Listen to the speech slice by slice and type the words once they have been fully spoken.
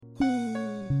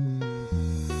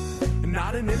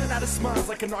nodding in and out of smiles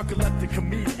like a narcoleptic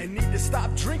comedian. Need to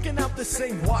stop drinking out the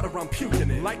same water I'm puking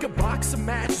in. Like a box of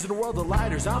matches in a world of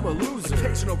lighters, I'm a loser.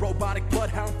 Occasional robotic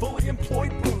bloodhound, fully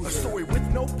employed boozer. A story with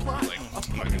no plot. Like,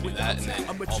 I'm not gonna do that. And then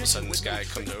all of a sudden this guy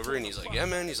comes over and he's like, yeah,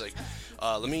 man. He's like,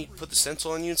 let me put the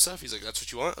stencil on you and stuff. He's like, that's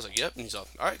what you want? I was like, yep. And he's all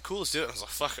right, cool, let's do it. I was like,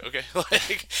 fuck, okay.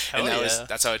 Like, and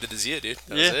that's how I did the Zia, dude.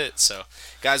 That was it. So,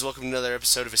 guys, welcome to another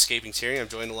episode of Escaping Tyranny. I'm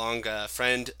joined along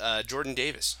friend Jordan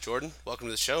Davis. Jordan, welcome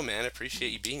to the show, man. I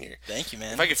appreciate you being here. Thank you,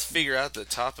 man. If I could figure out the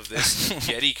top of this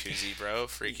Yeti koozie, bro,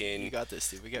 freaking. You got this,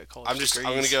 dude. We got college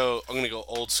I'm gonna go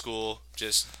old school,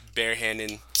 just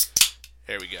barehanded.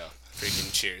 There we go.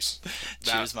 Freaking cheers.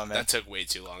 Cheers, my man. That took way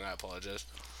too long. I apologize.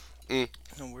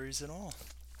 No worries at all.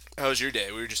 How was your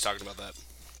day? We were just talking about that.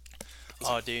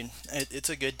 Oh, dude, it's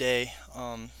a good day.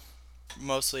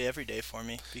 Mostly every day for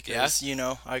me because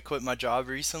I quit my job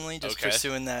recently, just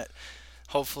pursuing that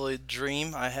hopefully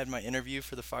dream. I had my interview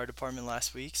for the fire department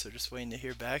last week, so just waiting to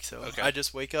hear back. So I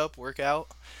just wake up, work out.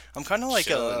 I'm kind of like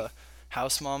a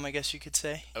house mom, I guess you could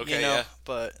say.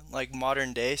 But like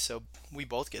modern day, so we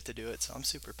both get to do it. So I'm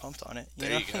super pumped on it.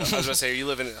 There you go. I was about to say, are you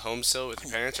living at home still with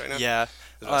your parents right now? Yeah.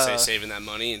 I was about to say, saving that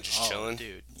money and just chilling.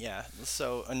 Dude, yeah.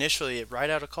 So initially, right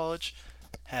out of college,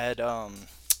 had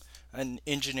an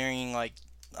engineering, like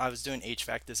I was doing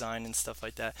HVAC design and stuff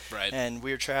like that. Right. And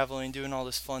we were traveling, doing all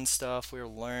this fun stuff. We were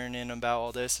learning about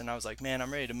all this, and I was like, man,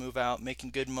 I'm ready to move out,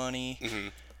 making good money. Mm-hmm.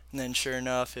 And then sure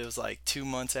enough, it was like 2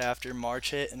 months after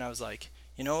March hit, and I was like,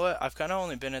 you know what? I've kind of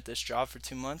only been at this job for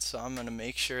 2 months, so I'm going to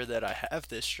make sure that I have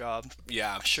this job.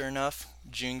 Yeah. Sure enough,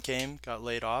 June came, got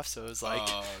laid off, so it was like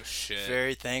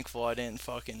very thankful I didn't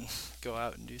fucking go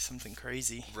out and do something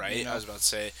crazy. Right. You know? I was about to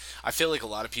say, I feel like a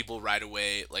lot of people right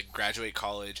away, like, graduate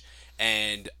college,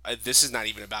 and this is not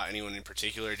even about anyone in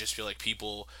particular. I just feel like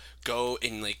people go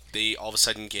and, like, they all of a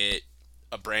sudden get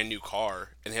a brand new car,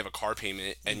 and they have a car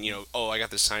payment, and, you know, I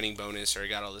got this signing bonus, or I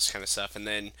got all this kind of stuff, and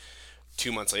then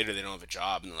 2 months later they don't have a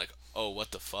job, and they're like, oh,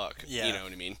 what the fuck? Yeah. You know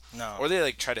what I mean? No. Or they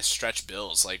like try to stretch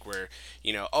bills, like where,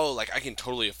 like I can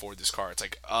totally afford this car. It's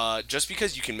like, just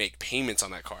because you can make payments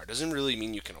on that car doesn't really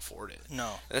mean you can afford it.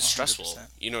 No. And that's 100%. stressful.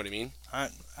 You know what I mean?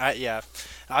 Yeah.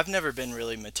 I've never been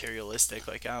really materialistic.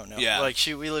 Like, I don't know. Yeah. Like,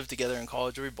 shoot, we lived together in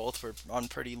college. We both were on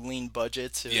pretty lean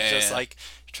budgets. It was just like,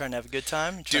 you're trying to have a good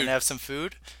time, you're trying to have some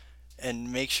food,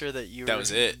 and make sure that you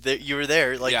were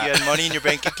there. Like, you had money in your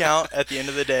bank account at the end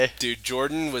of the day. Dude,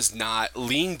 Jordan was not,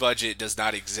 lean budget does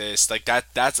not exist. Like,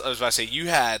 that's, I was about to say, you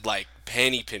had, like,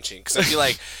 penny pinching. Because I'd be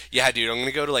like, yeah, dude, I'm going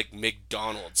to go to, like,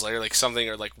 McDonald's, or, like, something,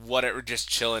 or, like, whatever, just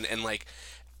chilling, and, like,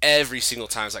 every single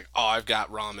time it's like, oh, I've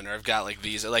got ramen, or I've got, like,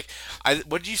 these. Like,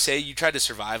 what did you say? You tried to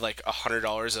survive, like,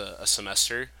 $100 a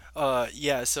semester?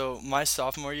 Yeah, so my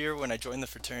sophomore year when I joined the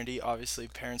fraternity, obviously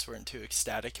parents weren't too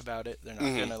ecstatic about it. They're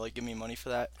not gonna like give me money for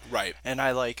that. Right. And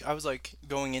I was like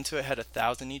going into it, had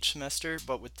 $1,000 each semester,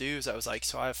 but with dues I was like,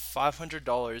 so I have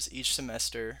 $500 each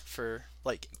semester for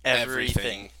like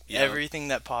everything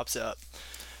that pops up.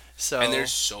 So, and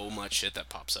there's so much shit that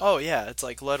pops up. Oh yeah, it's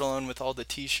like, let alone with all the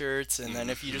t-shirts, and then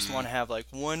if you just want to have like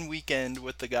one weekend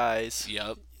with the guys,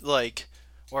 like,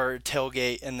 or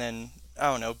tailgate, and then I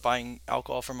don't know, buying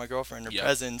alcohol for my girlfriend or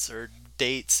presents or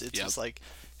dates. It's just like,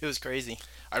 it was crazy.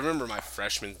 I remember my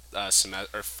freshman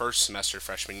first semester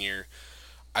freshman year,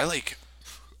 I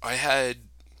had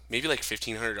maybe like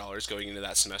 $1,500 going into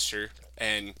that semester,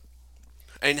 and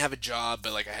I didn't have a job,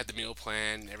 but like I had the meal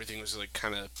plan and everything was like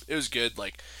it was good.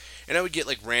 Like, and I would get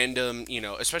like random,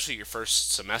 especially your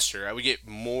first semester, I would get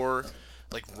more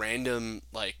like random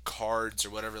like cards or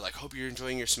whatever, like, hope you're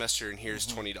enjoying your semester and here's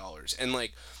 $20. And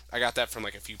like, I got that from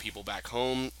like a few people back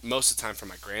home, most of the time from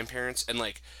my grandparents. And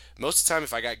like, most of the time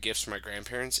if I got gifts from my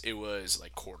grandparents, it was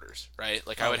like quarters, right?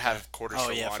 Like, I would have quarters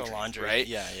for laundry, right?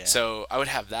 Yeah. So I would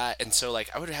have that, and so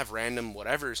like I would have random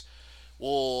whatevers.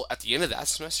 Well, at the end of that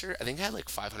semester, I think I had like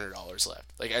 $500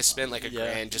 left. Like, I spent like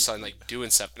 $1,000 just on like doing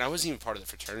stuff, and I wasn't even part of the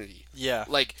fraternity. Yeah.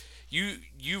 Like,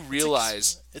 you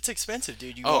realize it's expensive,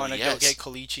 dude. You want to go get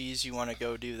Colichis, you want to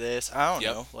go do this. I don't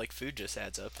know. Like, food just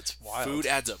adds up. It's wild. Food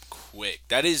adds up quick.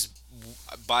 That is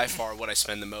by far what I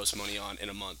spend the most money on in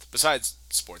a month, besides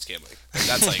sports gambling. Like,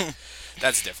 that's like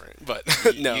that's different. But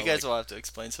no, you guys will have to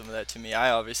explain some of that to me.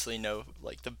 I obviously know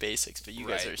like the basics, but you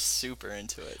guys are super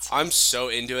into it. I'm so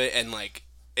into it, and like,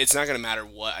 it's not gonna matter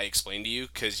what I explain to you,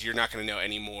 because you're not gonna know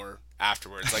any more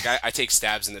afterwards. Like I take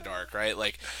stabs in the dark, right?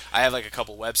 Like I have like a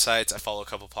couple websites, I follow a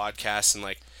couple podcasts, and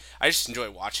like I just enjoy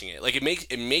watching it. Like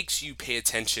it makes you pay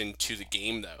attention to the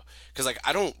game though, because like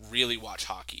I don't really watch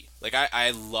hockey. Like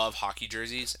I love hockey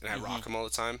jerseys and I rock them all the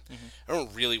time. I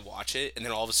don't really watch it, and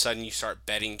then all of a sudden you start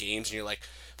betting games and you're like,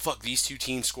 fuck, these two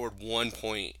teams scored 1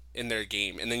 point in their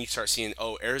game, and then you start seeing,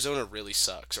 oh, Arizona really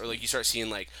sucks, or like you start seeing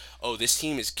like, oh, this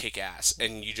team is kick ass,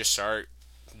 and you just start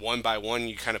one by one,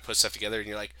 you kind of put stuff together, and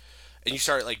you're like, and you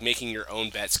start like making your own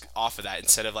bets off of that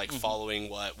instead of like following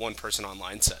what one person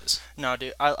online says. No,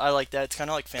 dude, I like that. It's kind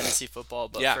of like fantasy football,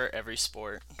 but for every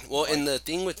sport. Well, and the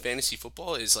thing with fantasy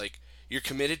football is like you're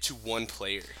committed to one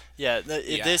player. Yeah,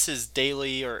 this is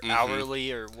daily or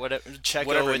hourly or whatever.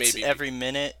 Checo, it's every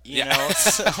minute, you know.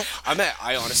 So.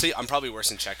 I'm probably worse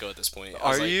than Checo at this point.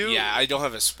 Are you? Yeah, I don't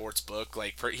have a sports book.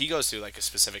 Like he goes through like a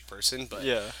specific person, but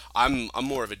yeah. I'm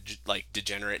more of a like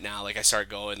degenerate now. Like I start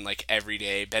going like every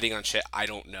day betting on shit I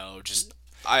don't know. Just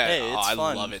I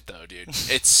love it though, dude.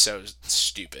 It's so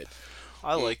stupid.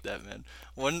 I like that, man.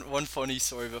 One funny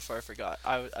story before I forgot.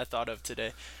 I thought of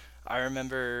today. I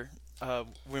remember.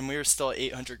 When we were still at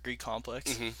 800 Greek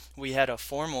Complex, we had a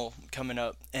formal coming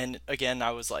up, and again, I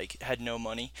was like, had no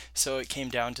money, so it came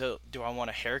down to, do I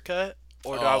want a haircut,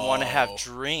 or do I want to have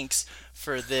drinks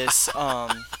for this,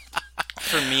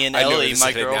 for me and Ellie,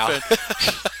 my girlfriend.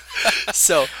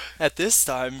 So, at this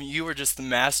time, you were just the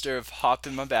master of hop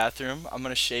in my bathroom, I'm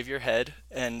going to shave your head,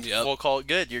 and we'll call it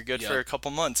good. You're good for a couple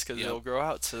months, because it'll grow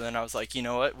out. So then I was like, you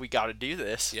know what, we got to do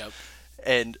this.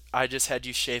 And I just had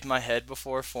you shave my head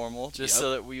before formal, just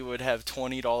so that we would have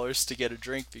 $20 to get a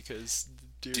drink, because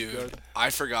dude,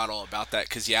 I forgot all about that,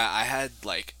 because I had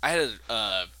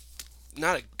a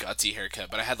not a gutsy haircut,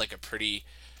 but I had like a pretty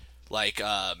like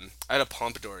I had a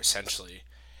pompadour essentially,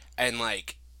 and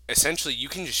like essentially you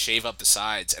can just shave up the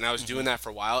sides, and I was doing that for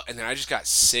a while, and then I just got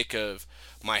sick of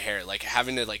my hair, like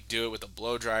having to like do it with a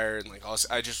blow dryer and like all this.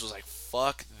 I just was like,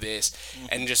 fuck this,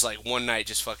 and just like one night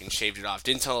just fucking shaved it off.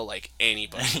 Didn't tell like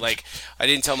anybody. Like I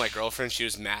didn't tell my girlfriend. She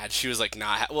was mad. She was like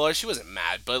well, she wasn't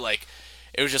mad, but like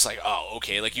it was just like, oh,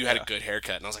 okay, like you had a good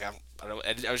haircut, and I was like,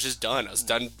 I was just done. I was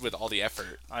done with all the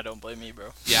effort. I don't blame you, bro.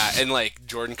 Yeah, and like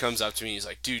Jordan comes up to me, he's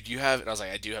like, dude, you have, and I was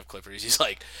like, I do have clippers. He's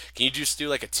like, can you just do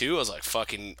like a 2? I was like,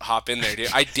 fucking hop in there,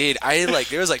 dude. I did. I like,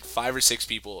 there was like 5 or 6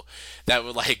 people that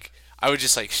would like, I would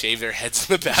just like shave their heads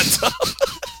in the bathtub.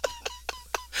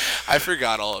 I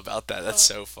forgot all about that. That's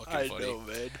so fucking funny. I know,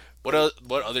 man.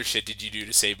 What other shit did you do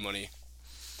to save money?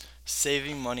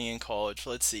 Saving money in college.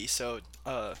 Let's see. So,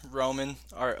 Roman,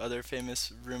 our other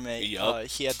famous roommate,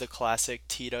 he had the classic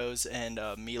Tito's and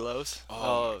Milos.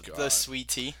 Oh, my God. The sweet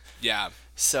tea. Yeah.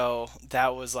 So,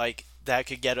 that was like, that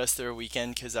could get us through a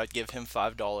weekend, because I'd give him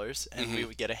 $5, and we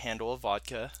would get a handle of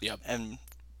vodka. Yep. And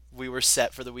we were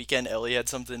set for the weekend. Ellie had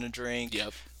something to drink.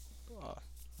 Yep.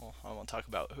 Well, I won't talk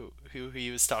about who he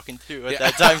was talking to at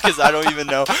that time, because I don't even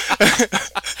know.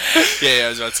 I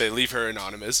was about to say, leave her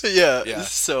anonymous. Yeah.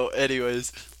 So,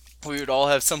 anyways, we would all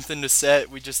have something to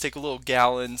set. We'd just take a little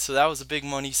gallon. So that was a big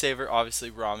money saver. Obviously,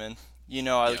 ramen. You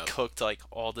know, I cooked like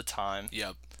all the time.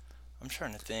 Yep. I'm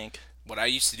trying to think. What I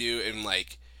used to do, and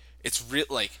like, it's real.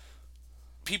 Like,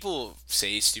 people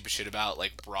say stupid shit about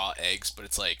like raw eggs, but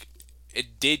it's like,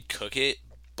 it did cook it,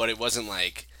 but it wasn't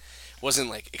like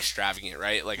extravagant,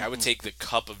 right? Like I would take the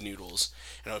cup of noodles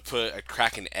and I would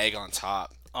crack an egg on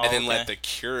top, and then let the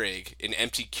Keurig, an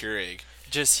empty Keurig,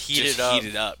 just heat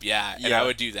it up. Yeah. And I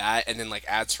would do that, and then like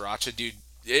add sriracha, dude.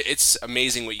 It's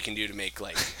amazing what you can do to make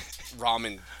like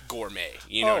ramen gourmet.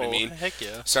 You know what I mean? Heck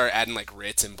yeah. Start adding like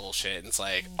Ritz and bullshit, and it's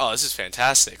like, oh, this is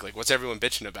fantastic. Like, what's everyone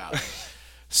bitching about?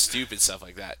 Stupid stuff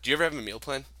like that. Do you ever have a meal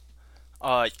plan?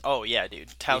 Oh yeah,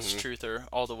 dude. Taos Truther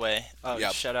all the way.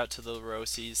 Shout out to the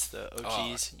Rossies, the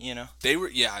OGs, you know. They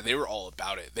were all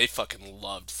about it. They fucking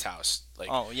loved Taos. Like,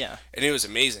 oh yeah. And it was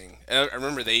amazing. And I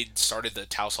remember they started the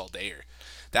Taos all dayer.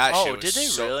 That shit was did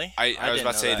they really? I was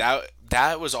about to say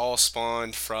that was all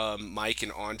spawned from Mike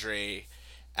and Andre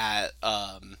at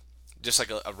just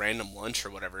like a random lunch or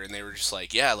whatever, and they were just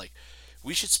like, yeah, like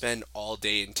we should spend all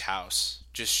day in Taos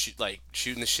just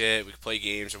shooting the shit. We could play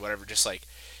games or whatever, just like.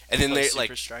 And then they like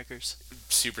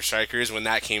Super Strikers when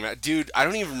that came out, dude. I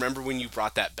don't even remember when you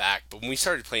brought that back, but when we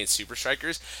started playing Super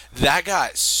Strikers, that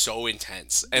got so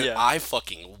intense, and I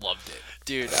fucking loved it,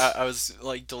 dude. I was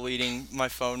like deleting my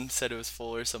phone, said it was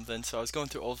full or something, so I was going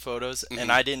through old photos,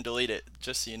 and I didn't delete it,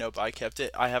 just so you know, but I kept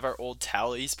it. I have our old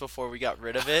tallies before we got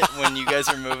rid of it when you guys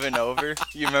were moving over.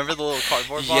 You remember the little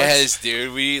cardboard box? Yes,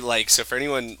 dude. We so for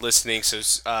anyone listening,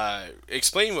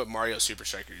 explain what Mario Super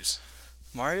Strikers.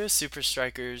 Mario Super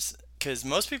Strikers, because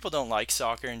most people don't like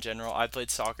soccer in general. I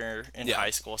played soccer in high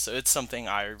school, so it's something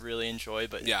I really enjoy.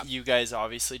 But you guys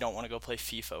obviously don't want to go play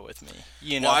FIFA with me.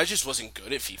 You know, well, I just wasn't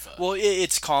good at FIFA. Well,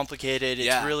 it's complicated.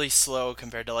 It's really slow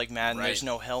compared to like Madden. Right. There's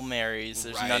no Hail Marys.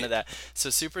 There's none of that. So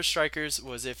Super Strikers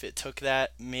was if it took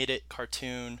that, made it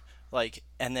cartoon, like,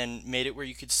 and then made it where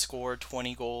you could score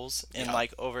 20 goals in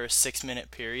like over a 6-minute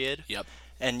period. Yep.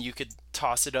 And you could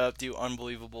toss it up, do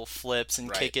unbelievable flips,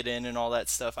 and kick it in, and all that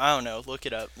stuff. I don't know. Look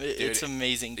it up. It's an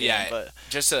amazing game. Yeah. But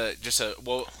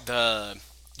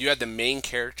you had the main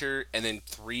character and then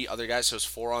 3 other guys, so it was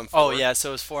 4-on-4. Oh yeah, so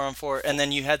it was 4-on-4, and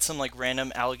then you had some like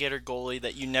random alligator goalie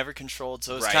that you never controlled,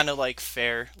 so it was kind of like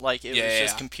fair. Like it was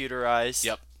just computerized.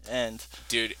 Yep. And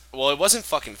dude, well, it wasn't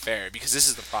fucking fair because this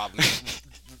is the problem.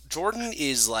 Jordan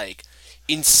is like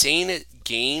insane at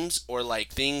games or like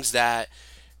things that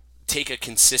take a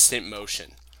consistent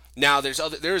motion. Now there's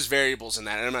variables in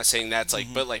that, and I'm not saying that's like,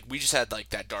 but like we just had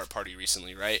like that dart party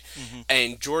recently, right?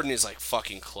 And Jordan is like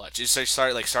fucking clutch. It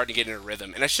starting to get in a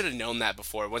rhythm, and I should have known that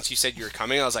before. Once you said you were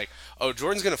coming, I was like, oh,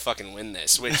 Jordan's gonna fucking win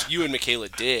this, which you and Michaela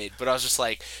did. But I was just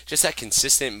like, just that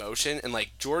consistent motion, and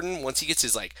like Jordan, once he gets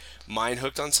his like mind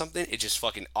hooked on something, it just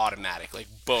fucking automatic, like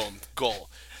boom, goal.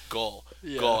 Goal,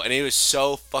 and it was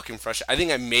so fucking frustrating. I think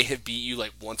I may have beat you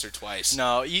like once or twice.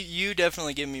 No, you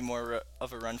definitely give me more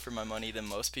of a run for my money than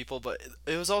most people, but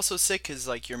it was also sick because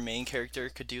like your main character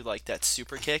could do like that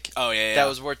super kick. Oh yeah. That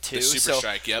was worth 2. The super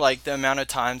strike. Yep. Like the amount of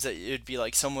times that it'd be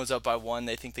like someone's up by 1,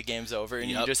 they think the game's over,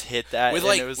 and you just hit that with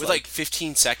like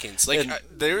 15 seconds. Like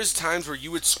there was times where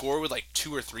you would score with like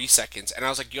 2 or 3 seconds, and I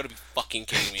was like, you gotta be fucking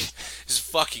kidding me. This is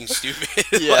fucking stupid.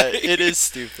 Yeah, like, it is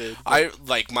stupid. I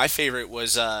like my favorite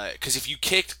was because if you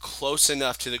kicked close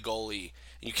enough to the goalie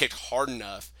and you kicked hard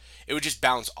enough, it would just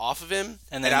bounce off of him.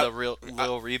 And then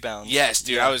little rebounds. Yes,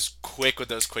 dude. Yeah. I was quick with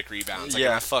those quick rebounds. Like,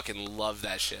 and I fucking love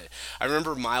that shit. I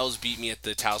remember Miles beat me at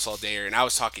the Taos All Dayer, and I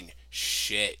was talking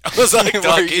shit. I was like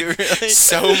talking really?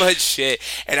 So much shit.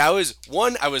 And I was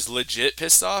legit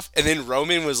pissed off. And then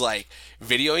Roman was like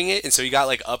videoing it, and so he got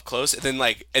like up close. And then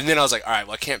I was like, all right,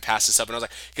 well, I can't pass this up. And I was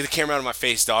like, get the camera out of my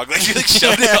face, dog. Like, he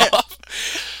shoved it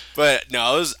off. But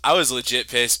no, I was legit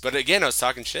pissed. But again, I was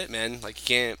talking shit, man. Like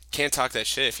you can't talk that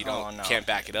shit if you can't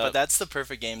back it up. But that's the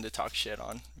perfect game to talk shit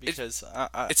on because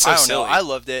it's so silly. I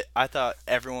loved it. I thought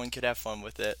everyone could have fun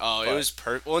with it. Oh, it was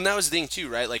perfect. Well, and that was the thing too,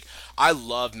 right? Like I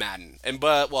love Madden,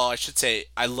 I should say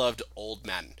I loved old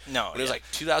Madden. No, when it was like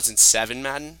 2007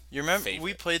 Madden. You remember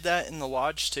we played that in the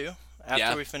lodge too?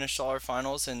 After we finished all our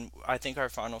finals, and I think our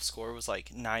final score was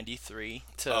like 93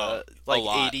 to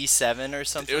 87 or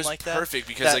something like that. It was perfect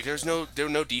because like there were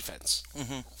no defense.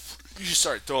 Mm-hmm. You just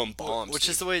start throwing bombs, which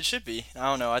is the way it should be. I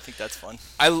don't know. I think that's fun.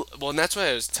 And that's why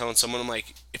I was telling someone, I'm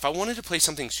like, if I wanted to play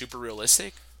something super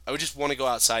realistic, I would just want to go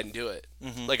outside and do it.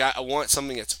 Mm-hmm. Like I want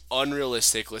something that's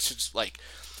unrealistic. Let's just like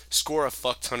score a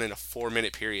fuck ton in a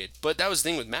 4-minute period. But that was the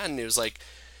thing with Madden. It was like,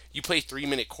 you play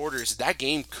 3-minute quarters, that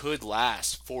game could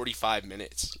last 45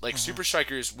 minutes. Like, Super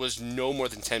Strikers was no more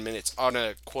than 10 minutes on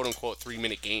a quote-unquote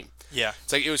 3-minute game. Yeah.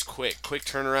 It's like, it was quick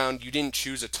turnaround. You didn't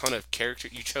choose a ton of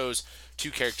characters. You chose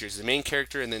 2 characters, the main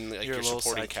character and then like your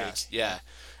supporting cast. Yeah.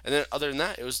 And then other than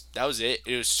that, that was it.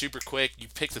 It was super quick. You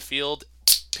picked the field,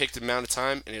 picked the amount of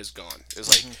time, and it was gone. It was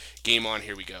like, game on,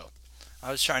 here we go.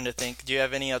 I was trying to think, do you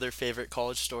have any other favorite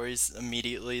college stories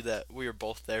immediately that we were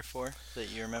both there for that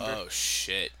you remember? Oh,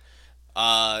 shit.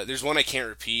 There's one I can't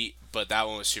repeat, but that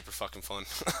one was super fucking fun.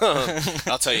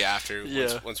 I'll tell you after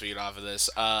once we get off of this.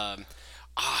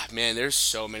 Man, there's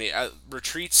so many.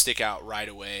 Retreats stick out right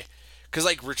away. Because,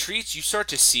 like, retreats, you start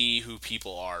to see who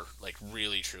people are, like,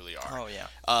 really, truly are. Oh, yeah.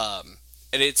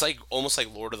 And it's, like, almost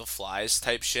like Lord of the Flies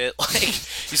type shit. Like,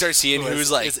 you start seeing who's,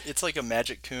 like... It's like a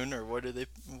magic coon, or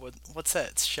what's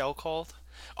that shell called?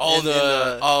 For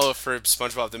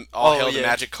SpongeBob, the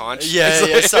magic conch.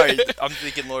 Yeah, sorry, I'm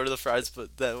thinking Lord of the Flies,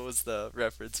 but that was the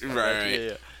reference.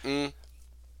 Right. Yeah.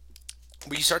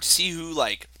 But you start to see who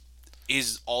like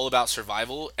is all about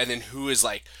survival, and then who is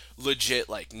like legit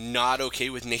like not okay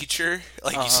with nature.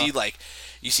 Like you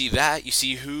see that, you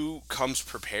see who comes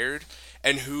prepared,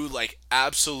 and who like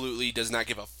absolutely does not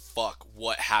give a fuck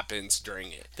what happens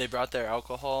during it. They brought their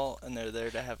alcohol and they're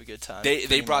there to have a good time.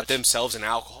 They brought themselves an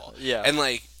alcohol. Yeah.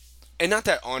 And not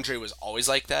that Andre was always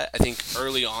like that. I think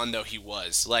early on though he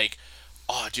was like,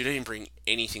 oh dude, I didn't bring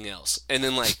anything else. And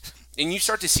then like and you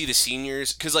start to see the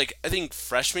seniors, because like I think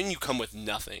freshman you come with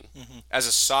nothing. Mm-hmm. As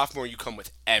a sophomore you come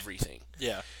with everything.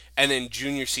 Yeah. And then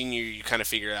junior, senior you kind of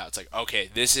figure it out. It's like, okay,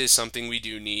 this is something we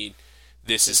do need.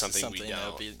 This is something we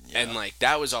don't. And like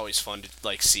that was always fun to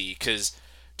like see, because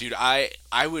dude, I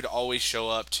would always show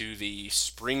up to the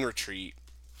spring retreat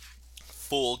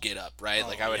full get up, right?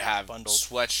 Like I would have bundled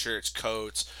sweatshirts,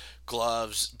 coats,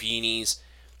 gloves, beanies,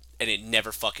 and it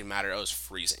never fucking mattered. I was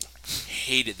freezing.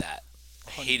 Hated that.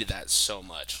 Hated that so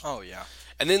much. Oh yeah.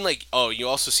 And then like, oh, you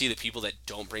also see the people that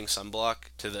don't bring sunblock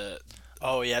to the.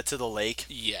 Oh yeah, to the lake.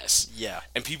 Yes. Yeah.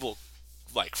 And people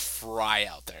like fry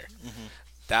out there. Mm-hmm.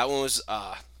 That one was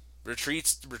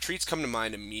retreats. Retreats come to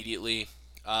mind immediately.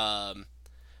 I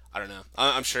don't know.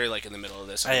 I'm sure like in the middle of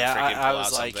this, I'm gonna freaking pull out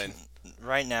something.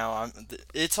 Right now,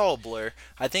 it's all a blur.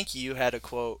 I think you had a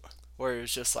quote where it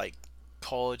was just like,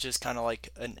 college is kind of like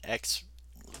an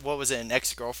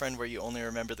ex-girlfriend where you only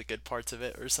remember the good parts of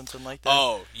it or something like that.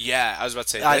 Oh, yeah. I was about to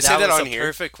say, did I say that on here?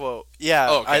 Perfect quote. Yeah,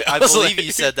 oh, okay. I believe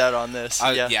you said that on this.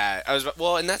 Yeah. I was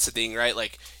well, and that's the thing, right?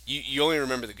 Like you only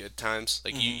remember the good times.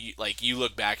 Like you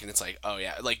look back and it's like, oh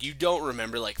yeah, like you don't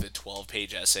remember like the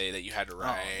 12-page essay that you had to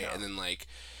write, and then like,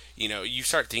 you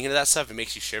start thinking of that stuff, it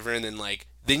makes you shiver, and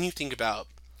then you think about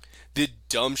the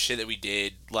dumb shit that we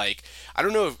did. Like, I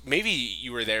don't know if maybe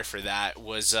you were there for that,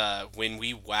 was when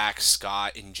we whacked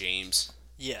Scott and James.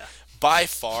 Yeah. By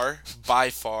far.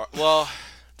 Well,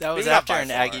 that was after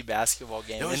an Aggie basketball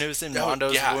game, and it was in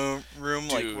Mondo's room,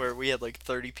 like where we had like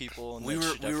 30 people. And we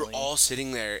were all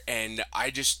sitting there, and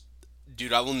I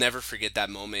will never forget that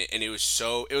moment. And it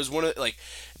was one of like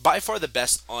by far the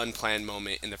best unplanned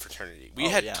moment in the fraternity. We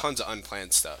had tons of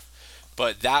unplanned stuff,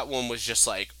 but that one was just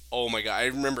like, oh my god! I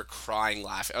remember crying,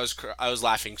 laughing. I was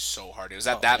laughing so hard. It was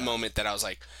at that moment that I was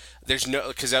like,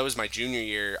 because that was my junior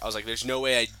year. I was like, there's no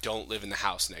way I don't live in the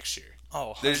house next year.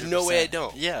 Oh, 100%. There's no way I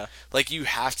don't. Yeah. Like, you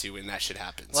have to when that shit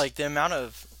happens. Like, the amount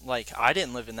of, like, I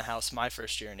didn't live in the house my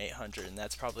first year in 800, and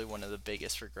that's probably one of the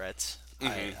biggest regrets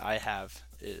I have.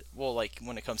 Well, like,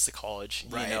 when it comes to college,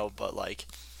 but, like,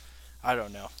 I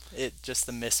don't know. Just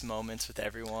the missed moments with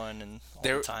everyone and all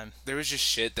the time. There was just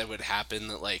shit that would happen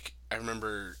that, like, I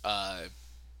remember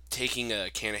taking a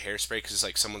can of hairspray because,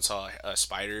 like, someone saw a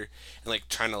spider and, like,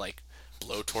 trying to, like,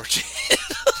 blowtorch it.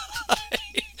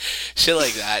 Shit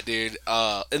like that, dude.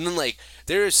 And then, like,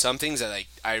 there are some things that, like,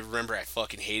 I remember I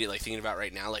fucking hated, like, thinking about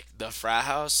right now. Like, the frat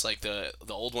house, like, the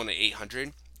old one at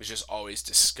 800 was just always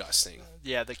disgusting.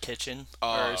 Yeah, the kitchen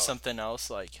or something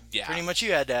else. Like, yeah. Pretty much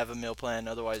you had to have a meal plan,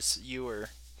 otherwise you were...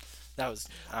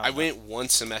 I went one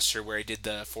semester where I did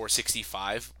the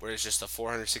 465, where it's just the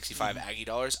 465 Aggie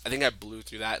dollars. I think I blew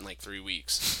through that in like 3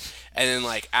 weeks. And then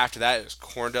like after that, it was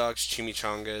corn dogs,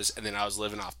 chimichangas, and then I was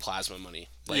living off plasma money.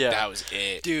 Like that was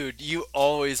it. Dude, you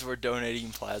always were donating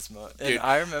plasma. And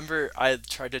I remember I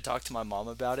tried to talk to my mom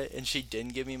about it, and she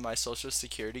didn't give me my social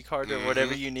security card or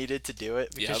whatever you needed to do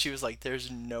it because she was like, "There's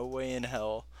no way in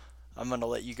hell I'm gonna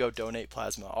let you go donate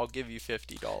plasma. I'll give you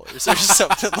 $50 or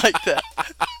something like that."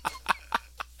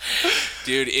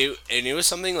 Dude, it was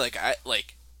something like I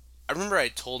remember I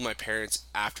told my parents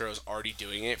after I was already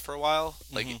doing it for a while,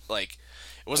 like it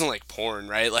wasn't like porn,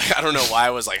 right? Like I don't know why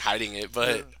I was like hiding it,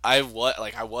 but I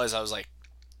was like,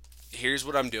 here's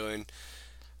what I'm doing.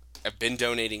 I've been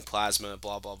donating plasma,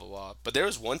 blah blah blah blah. But there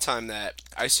was one time that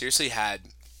I seriously had,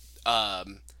 I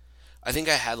think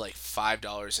I had like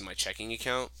 $5 in my checking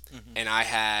account, and I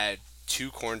had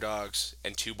 2 corn dogs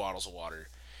and 2 bottles of water.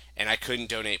 And I couldn't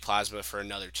donate plasma for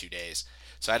another 2 days.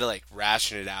 So I had to like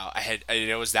ration it out.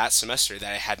 It was that semester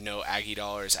that I had no Aggie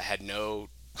dollars. I had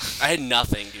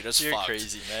nothing, dude. It was You're fucked.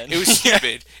 Crazy, man. It was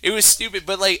stupid. It was stupid,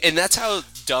 but like, and that's how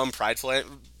dumb prideful I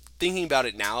am. Thinking about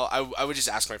it now, I would just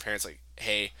ask my parents like,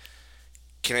 hey,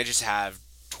 can I just have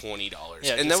 $20?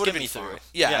 Yeah, and that would have been fine.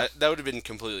 Yeah, that would have been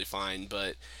completely fine,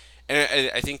 but...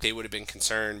 And I think they would have been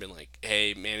concerned, been like,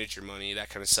 hey, manage your money, that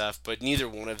kind of stuff. But neither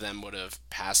one of them would have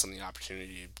passed on the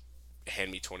opportunity to hand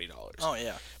me $20. Oh,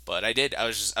 yeah. But I did. I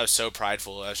was so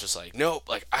prideful. I was just like, nope,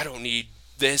 like, I don't need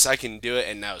this. I can do it.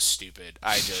 And that was stupid.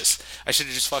 I should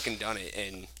have just fucking done it.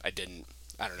 And I didn't.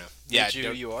 I don't know. Yeah.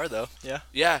 You are, though. Yeah.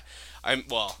 Yeah.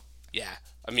 Yeah.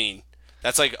 I mean,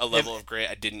 that's like a level of grit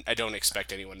I don't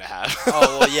expect anyone to have.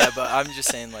 Oh, well, yeah. But I'm just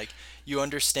saying, like, you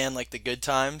understand like the good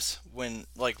times when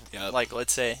like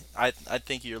let's say I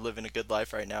think you're living a good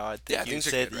life right now. I think things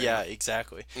are good right now.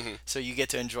 Exactly. So you get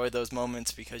to enjoy those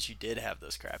moments because you did have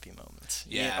those crappy moments.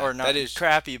 Yeah, or not that is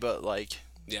crappy, but like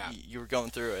you were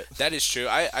going through it. That is true.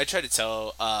 I try to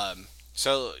tell.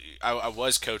 So I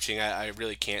was coaching. I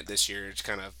really can't this year. It's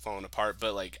kind of falling apart.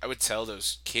 But like I would tell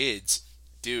those kids,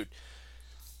 dude,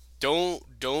 don't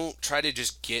try to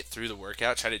just get through the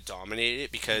workout. Try to dominate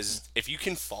it, because if you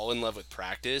can fall in love with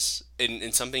practice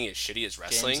in something as shitty as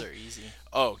wrestling, games are easy.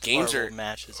 Oh, games are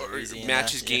matches are easy.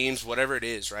 Matches, games, whatever it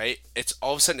is, right? It's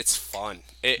all of a sudden it's fun.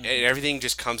 And everything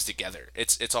just comes together.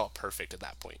 It's all perfect at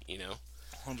that point, you know.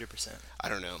 100%. I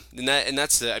don't know, and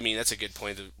that's a good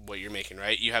point of what you're making,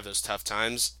 right? You have those tough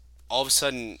times. all of a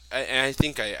sudden, and I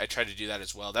think I tried to do that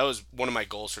as well. That was one of my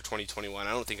goals for 2021.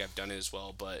 I don't think I've done it as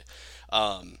well, but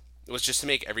it was just to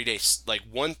make every day, like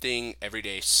one thing every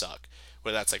day suck.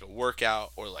 Whether that's like a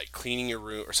workout or like cleaning your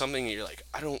room or something, and you're like,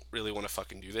 I don't really want to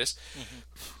fucking do this.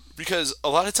 Because a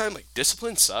lot of time, like,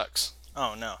 discipline sucks.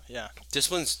 Oh, no, yeah.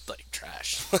 Discipline's, like,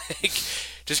 trash. Like,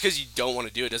 just because you don't want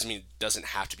to do it doesn't mean it doesn't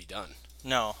have to be done.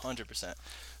 No, 100%.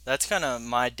 That's kind of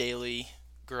my daily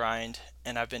grind,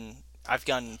 and I've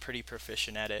gotten pretty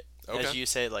proficient at it. Okay. As you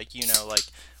say, like, you know, like,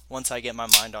 once I get my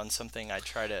mind on something, I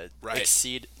try to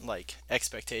exceed, like,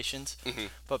 expectations.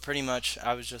 But pretty much,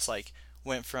 I was just, like,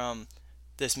 went from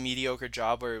this mediocre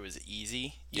job where it was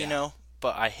easy, you know,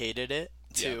 but I hated it,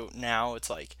 to now it's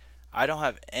like, I don't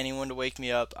have anyone to wake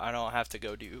me up. I don't have to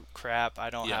go do crap. I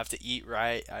don't have to eat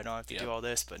right. I don't have to do all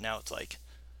this. But now it's like,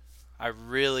 I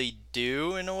really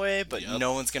do in a way, but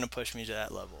no one's going to push me to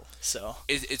that level. So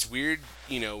it's weird,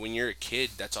 you know, when you're a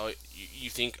kid, that's all you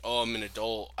think, oh, I'm an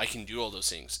adult, I can do all those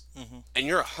things. And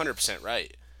you're 100%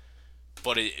 right.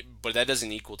 But that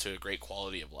doesn't equal to a great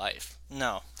quality of life.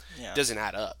 No. Yeah. It doesn't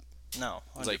add up. No,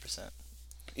 100%. Like,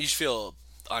 you just feel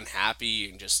unhappy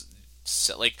and just...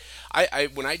 So, like, I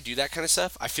when I do that kind of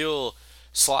stuff, I feel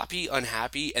sloppy,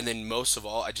 unhappy, and then most of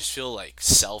all, I just feel, like,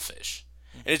 selfish.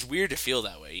 And it's weird to feel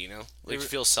that way, you know? Like, to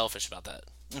feel selfish about that.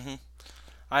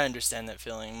 I understand that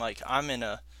feeling. Like, I'm in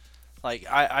a... Like,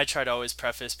 I try to always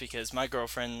preface because my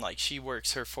girlfriend, like, she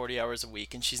works her 40 hours a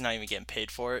week, and she's not even getting paid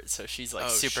for it, so she's,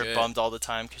 like, super bummed all the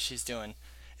time because she's doing...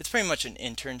 It's pretty much an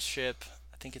internship.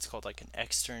 I think it's called, like, an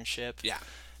externship. Yeah.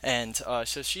 And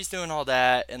so she's doing all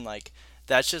that, and, like...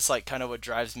 That's just like kind of what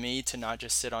drives me to not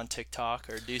just sit on TikTok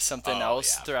or do something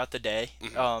else throughout the day.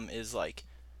 Is like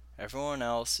everyone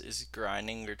else is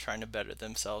grinding or trying to better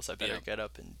themselves. I better get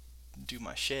up and do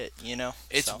my shit, you know.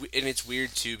 And it's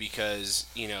weird too because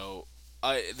you know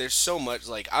there's so much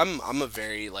like I'm a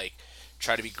very like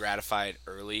try to be gratified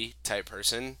early type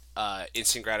person.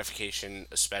 Instant gratification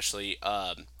especially.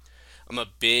 I'm a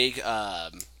big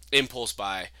impulse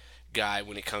buy guy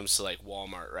when it comes to like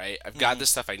Walmart, right? I've got the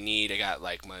stuff I need. I got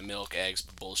like my milk, eggs,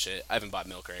 bullshit. I haven't bought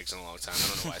milk or eggs in a long time. I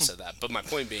don't know why I said that. But my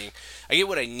point being, I get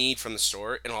what I need from the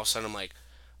store, and all of a sudden I'm like,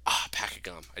 pack of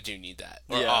gum. I do need that.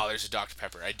 Or, there's a Dr.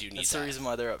 Pepper. I do need that. That's the reason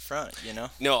why they're up front, you know?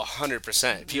 No,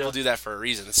 100%. People do that for a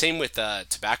reason. The same with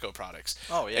tobacco products.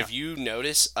 Oh, yeah. If you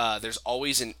notice, there's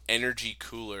always an energy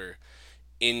cooler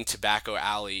in Tobacco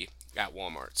Alley at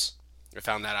Walmart's. I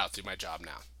found that out through my job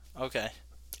now. Okay.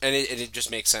 And it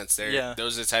just makes sense.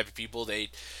 Those are the type of people, they're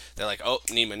like, oh,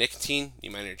 need my nicotine,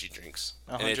 need my energy drinks.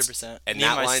 100%. And need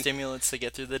my stimulants to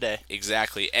get through the day.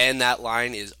 Exactly. And that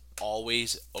line is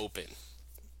always open.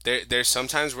 There's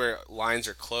sometimes where lines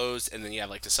are closed and then you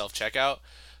have like the self-checkout.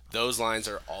 Those lines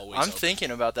are always open. I'm thinking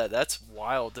about that. That's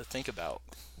wild to think about.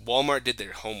 Walmart did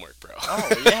their homework, bro.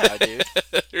 Oh, yeah, dude.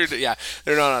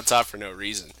 They're not on top for no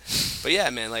reason. But yeah,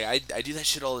 man, like I do that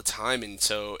shit all the time, and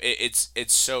so it's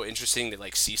so interesting to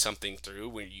like see something through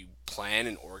when you plan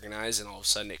and organize, and all of a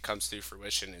sudden it comes through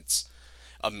fruition. It's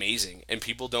amazing, and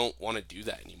people don't want to do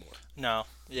that anymore. No,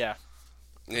 yeah.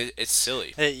 It's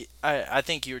silly. Hey, I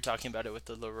think you were talking about it with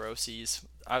the La Rosies.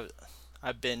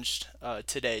 I binged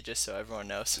today, just so everyone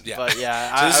knows. Yeah. But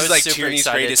yeah, so this I is was like super Tierney's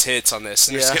excited. greatest hits on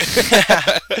this.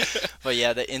 Yeah. But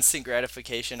yeah, the instant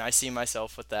gratification, I see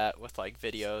myself with that, with like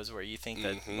videos where you think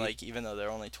that like even though they're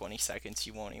only 20 seconds,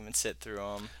 you won't even sit through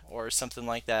them or something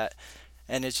like that.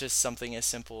 And it's just something as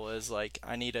simple as like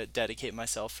I need to dedicate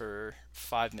myself for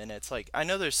 5 minutes. Like I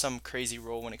know there's some crazy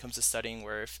rule when it comes to studying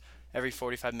where if every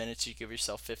 45 minutes you give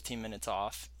yourself 15 minutes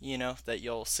off, you know, that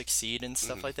you'll succeed and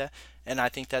stuff like that. And I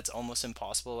think that's almost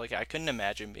impossible. Like I couldn't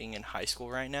imagine being in high school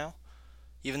right now,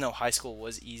 even though high school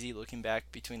was easy looking back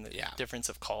between the difference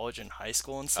of college and high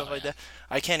school and stuff like that.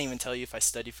 I can't even tell you if I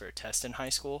studied for a test in high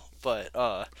school,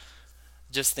 but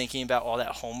just thinking about all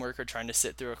that homework or trying to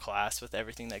sit through a class with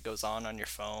everything that goes on your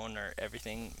phone or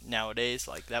everything nowadays,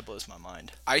 like that blows my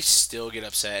mind. I still get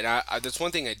upset. And that's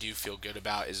one thing I do feel good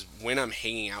about is when I'm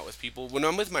hanging out with people. When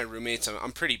I'm with my roommates,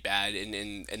 I'm pretty bad,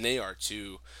 and they are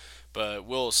too. But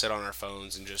we'll sit on our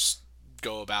phones and just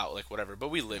go about like whatever. But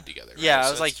we live together. Right? Yeah,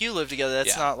 I was like, you live together.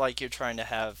 That's not like you're trying to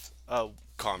have a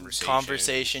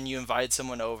conversation. You invite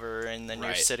someone over and then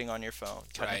you're sitting on your phone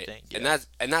kind of thing. Yeah.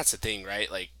 And that's the thing, right?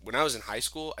 Like when I was in high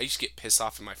school, I used to get pissed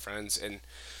off at my friends and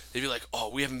they'd be like, "Oh,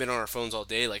 we haven't been on our phones all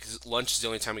day. Like lunch is the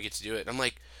only time we get to do it." And I'm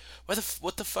like,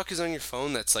 what the fuck is on your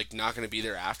phone that's like not going to be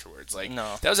there afterwards? Like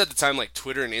that was at the time like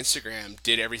Twitter and Instagram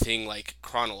did everything like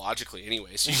chronologically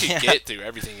anyway, so you could get through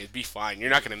everything. It'd be fine. You're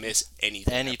not going to miss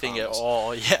anything. Anything at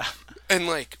all. Yeah. And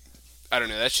like I don't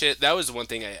know, that shit. That was the one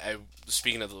thing I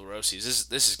speaking of the LaRosies.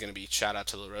 This is gonna be shout out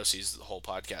to the LaRosies the whole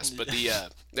podcast. But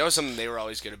that was something they were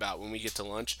always good about. When we get to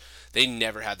lunch, they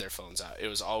never had their phones out. It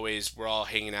was always we're all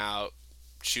hanging out,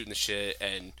 shooting the shit,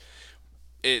 and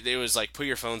it was like put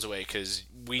your phones away because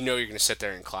we know you're gonna sit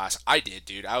there in class. I did,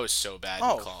 dude. I was so bad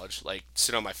in college. Like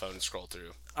sit on my phone and scroll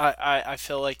through. I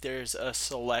feel like there's a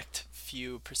select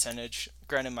few percentage.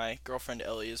 Granted, my girlfriend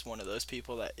Ellie is one of those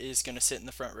people that is going to sit in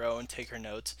the front row and take her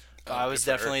notes. I was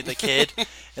definitely the kid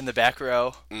in the back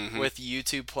row with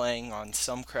YouTube playing on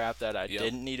some crap that I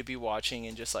didn't need to be watching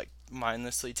and just like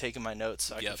mindlessly taking my notes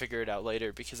so I could figure it out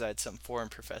later because I had some foreign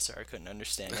professor I couldn't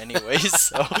understand anyways.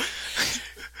 So,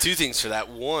 two things for that.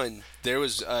 One, there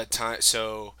was a time.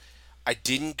 So I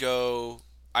didn't go.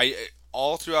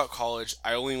 All throughout college,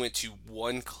 I only went to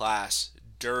one class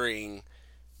during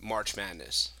March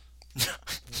Madness.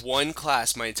 One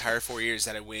class my entire 4 years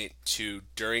that I went to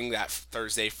during that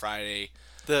Thursday, Friday.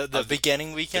 The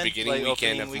beginning weekend? The beginning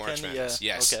weekend of March Madness.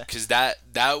 Yeah. Yes. Because that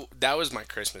was my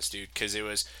Christmas, dude. Because it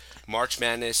was March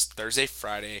Madness, Thursday,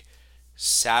 Friday.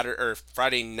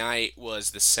 Friday night was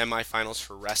the semifinals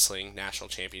for wrestling national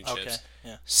championships. Okay,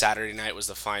 yeah. Saturday night was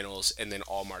the finals, and then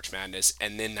all March Madness,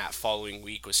 and then that following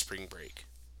week was spring break.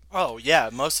 Oh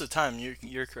yeah, most of the time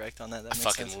you're correct on that. I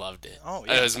fucking loved it. Oh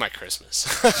yeah, it was my Christmas.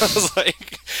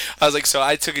 I was like, so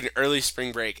I took an early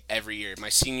spring break every year. My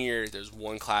senior year, there was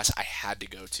one class I had to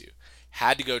go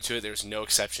to. There was no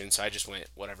exception, so I just went,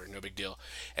 whatever, no big deal.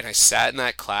 And I sat in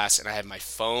that class, and I had my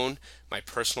phone, my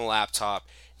personal laptop,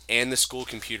 and the school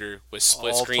computer with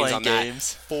split screens on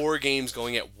games. That. 4 games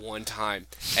going at one time.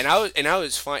 And I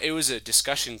was fine. It was a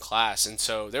discussion class, and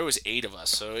so there was 8 of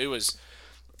us. So it was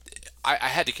I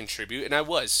had to contribute, and I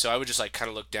was. So I would just like kind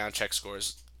of look down, check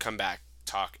scores, come back,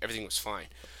 talk. Everything was fine.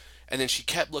 And then she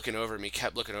kept looking over at me,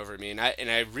 and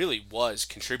I really was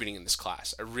contributing in this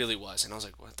class. I really was. And I was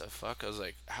like, what the fuck? I was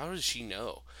like, how does she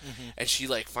know? Mm-hmm. And she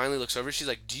like finally looks over. She's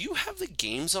like, do you have the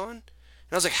games on? And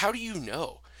I was like, how do you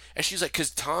know? And she's like,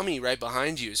 because Tommy right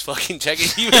behind you is fucking checking.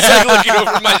 He was like looking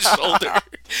over my shoulder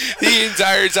the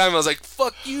entire time. I was like,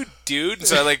 fuck you, dude. And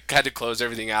so I like had to close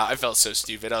everything out. I felt so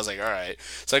stupid. I was like, all right.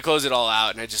 So I closed it all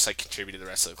out, and I just like contributed the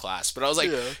rest of the class. But I was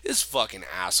like, this fucking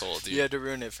asshole, dude. You had to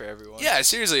ruin it for everyone. Yeah,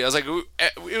 seriously. I was like,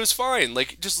 it was fine.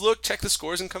 Like, just look, check the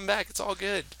scores, and come back. It's all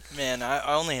good. Man,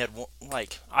 I only had one,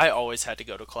 like, I always had to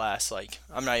go to class. Like,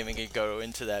 I'm not even going to go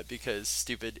into that because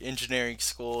stupid engineering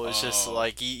school is just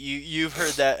like, you've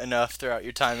heard that enough throughout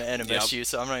your time at NMSU,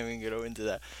 so I'm not even going to go into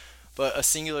that. But a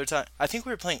singular time, I think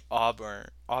we were playing Auburn.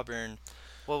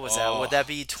 What was that? Would that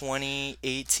be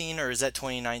 2018 or is that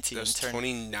 2019? It was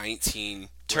 2019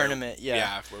 tournament.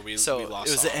 Yeah, where we lost. So it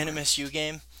was the NMSU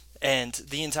game. And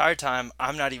the entire time,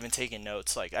 I'm not even taking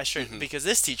notes. Like because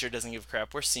this teacher doesn't give a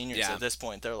crap. We're seniors at this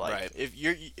point. They're like,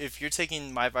 if you're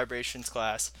taking my vibrations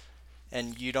class,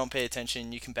 and you don't pay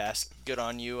attention, you can pass. Good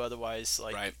on you. Otherwise,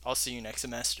 I'll see you next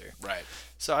semester. Right.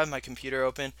 So I have my computer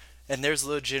open, and there's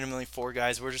legitimately 4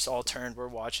 guys. We're just all turned. We're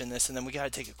watching this, and then we gotta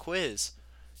take a quiz.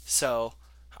 So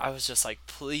I was just like,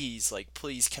 please,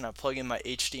 can I plug in my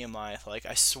HDMI? Like,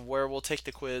 I swear we'll take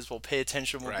the quiz. We'll pay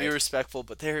attention. We'll be respectful.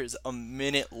 But there is a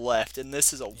minute left, and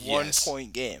this is a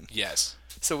 1-point game. Yes.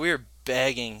 So we were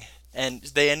begging, and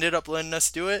they ended up letting us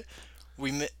do it.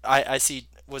 I see,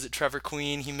 was it Trevor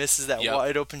Queen? He misses that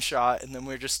wide open shot, and then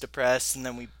we were just depressed, and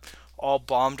then we all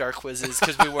bombed our quizzes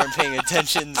because we weren't paying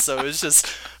attention. So it was just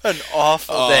an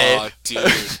awful day. Oh,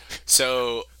 dude.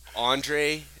 So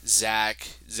Andre, Zach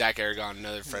Aragon,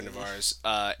 another friend of ours,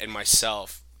 and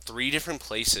myself, 3 different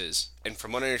places, and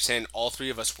from what I understand, all 3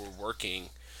 of us were working.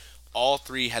 All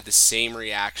 3 had the same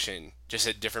reaction, just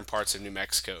at different parts of New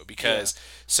Mexico. Because,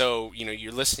 so,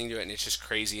 you're listening to it, and it's just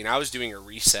crazy. And I was doing a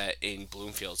reset in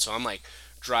Bloomfield, so I'm, like,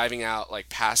 driving out, like,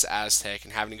 past Aztec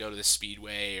and having to go to the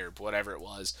Speedway or whatever it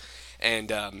was.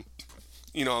 And, I'm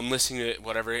listening to it,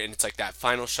 whatever, and it's like that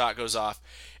final shot goes off.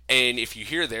 And if you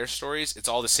hear their stories, it's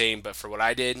all the same. But for what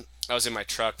I did, I was in my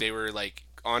truck. They were, like,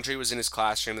 Andre was in his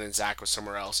classroom, and then Zach was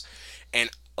somewhere else. And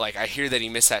like, I hear that he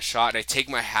missed that shot, and I take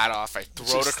my hat off, I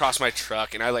throw it across my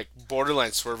truck, and I, like,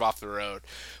 borderline swerve off the road.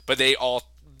 But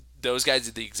those guys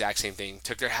did the exact same thing.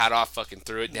 Took their hat off, fucking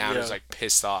threw it down, and was, like,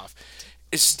 pissed off.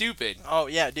 It's stupid. Oh,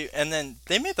 yeah, dude. And then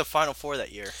they made the Final Four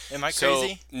that year. Am I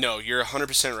crazy? No, you're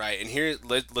 100% right. And here,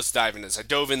 let's dive into this. I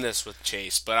dove in this with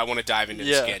Chase, but I want to dive into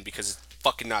this again because it's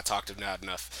fucking not talked about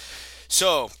enough.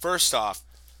 So, first off,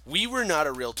 we were not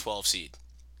a real 12 seed.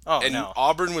 Oh, and no.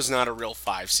 Auburn was not a real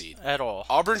 5 seed. At all.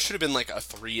 Auburn should have been like a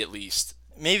 3 at least.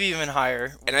 Maybe even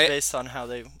higher, based on how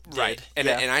they did. Right. And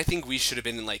I think we should have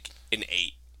been in like an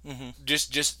 8.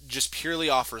 Just purely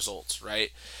off results,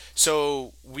 right?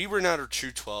 So we were not a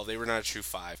true 12. They were not a true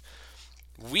 5.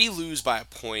 We lose by a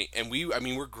point, and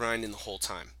we're grinding the whole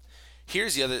time.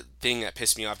 Here's the other thing that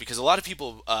pissed me off, because a lot of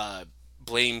people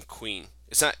blame Queen.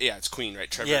 It's not, yeah, it's Queen, right?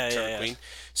 Trevor Queen.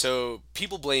 So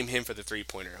people blame him for the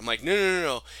 3-pointer. I'm like,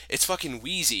 no. It's fucking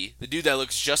Wheezy, the dude that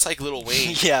looks just like Lil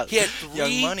Wayne. Yeah, he had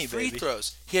Young Money, free baby.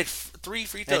 throws. He had 3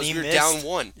 free throws. And we were missed. down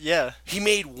 1. Yeah. He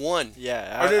made 1.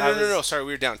 Yeah. No. Sorry,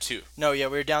 we were down 2. No, yeah,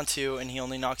 we were down 2, and he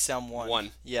only knocks down 1.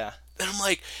 1. Yeah. And I'm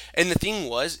like, and the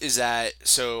thing is that,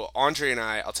 so Andre and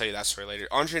I'll tell you that story later.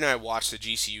 Andre and I watched the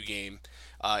GCU game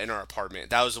in our apartment.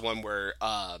 That was the one where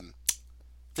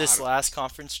this last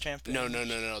conference champion.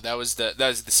 No. That was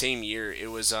the same year. It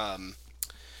was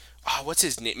what's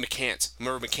his name? McCants.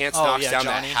 Remember McCants knocks down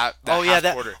Johnny. that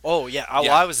half quarter. Oh yeah.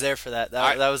 I was there for that.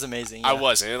 That was amazing. Yeah. I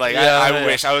wasn't. Like I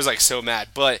wish. I was like so mad.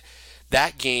 But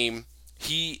that game,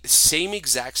 same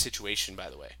exact situation, by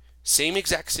the way. Same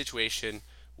exact situation.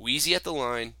 Wheezy at the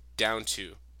line, down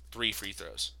 2, 3 free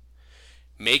throws.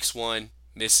 Makes 1,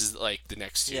 misses like the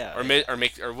next 2,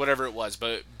 or whatever it was,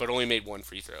 but only made 1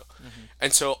 free throw.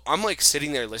 And so I'm like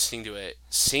sitting there listening to it,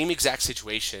 same exact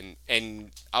situation, and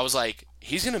I was like,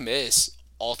 he's gonna miss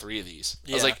all 3 of these.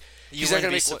 I was like, he's not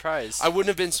gonna be surprised. I wouldn't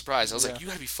have been surprised. I was like, you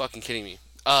gotta be fucking kidding me.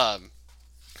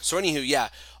 So anywho,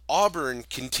 Auburn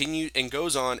continued and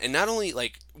goes on, and not only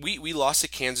like we lost to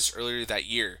Kansas earlier that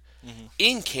year.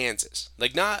 In Kansas,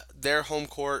 like not their home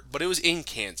court, but it was in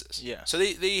Kansas. Yeah. So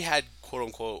they had quote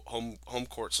unquote home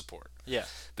court support. Yeah.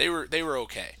 They were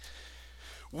okay.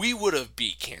 We would have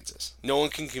beat Kansas. No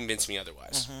one can convince me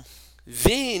otherwise.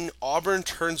 Then Auburn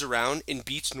turns around and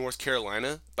beats North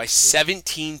Carolina by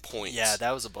 17 points. Yeah,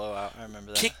 that was a blowout. I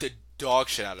remember that. Kicked the dog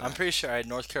shit out of them. I'm pretty sure I had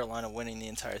North Carolina winning the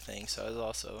entire thing, so I was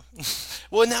also.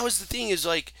 Well, and that was the thing is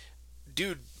like,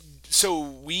 dude. So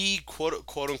we quote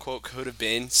unquote could have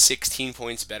been 16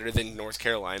 points better than North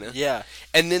Carolina. Yeah.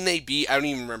 And then they beat, I don't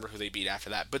even remember who they beat after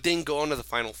that, but then go on to the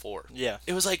Final Four. Yeah.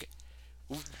 It was like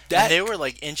that. And they were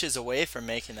like inches away from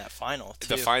making that final,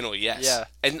 too. The final, yes. Yeah.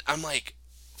 And I'm like,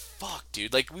 fuck,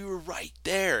 dude. Like, we were right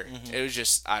there. It was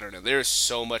just, I don't know. There was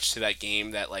so much to that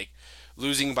game that, like,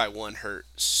 losing by 1 hurt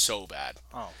so bad.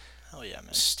 Oh, hell yeah,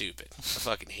 man. Stupid. I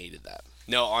fucking hated that.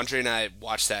 No, Andre and I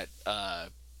watched that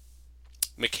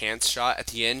McCants shot at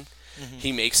the end.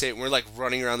 He makes it, and we're like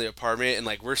running around the apartment, and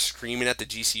like we're screaming at the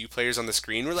GCU players on the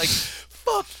screen. We're like,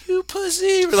 fuck you,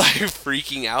 pussy. We're like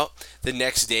freaking out. The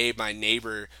next day, my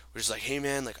neighbor was like, hey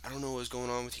man, like I don't know what was going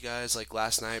on with you guys like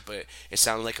last night, but it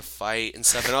sounded like a fight and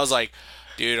stuff. And I was like,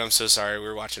 dude, I'm so sorry. We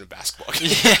were watching a basketball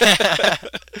game.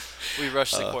 We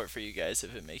rushed the court for you guys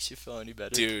if it makes you feel any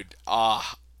better. Dude, I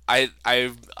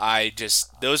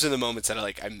just, those are the moments that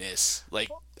I miss.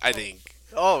 Like, I think.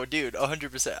 Oh, dude,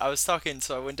 100%. I was talking,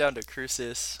 so I went down to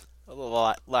Cruces a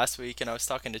little last week, and I was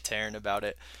talking to Taryn about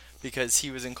it because he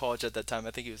was in college at that time.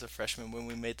 I think he was a freshman when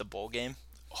we made the bowl game.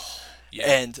 Oh, yeah.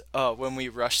 And when we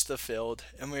rushed the field,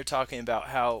 and we were talking about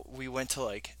how we went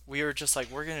to we were just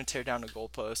like, we're going to tear down a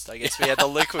goalpost. I guess we had the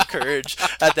liquid courage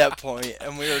at that point,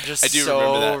 and we were just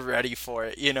so ready for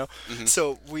it, you know?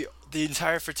 So the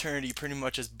entire fraternity pretty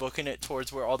much is booking it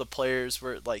towards where all the players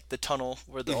were, like the tunnel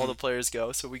where all the players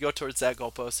go. So we go towards that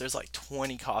goalpost. There's like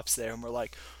 20 cops there, and we're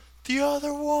like, the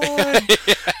other one.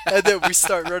 And then we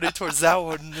start running towards that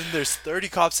one, and then there's 30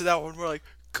 cops to that one. We're like,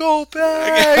 go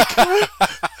back.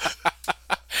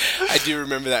 I do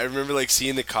remember that. I remember like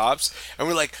seeing the cops, and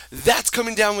we're like, that's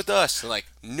coming down with us. They're like,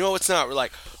 no, it's not. We're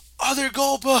like, other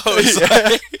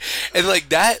goalposts. And like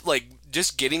that, like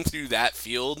just getting through that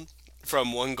field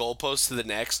from one goalpost to the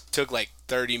next took like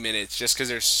 30 minutes just because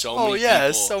there's so many people. Oh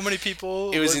yeah, so many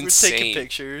people. It was insane. We're taking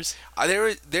pictures.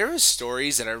 There was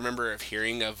stories that I remember of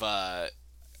hearing of.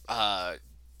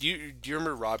 Do you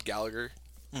remember Rob Gallagher?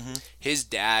 His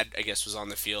dad, I guess, was on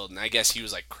the field, and I guess he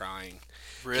was like crying.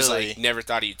 Really? Just like never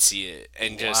thought he'd see it,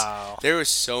 and just there was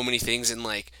so many things, and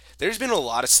like there's been a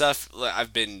lot of stuff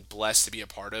I've been blessed to be a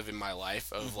part of in my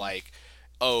life of like,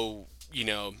 oh, you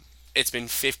know, it's been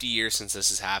 50 years since this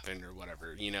has happened or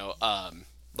whatever, you know,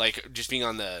 like just being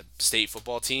on the state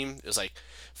football team. It was like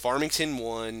Farmington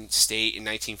won state in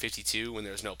 1952 when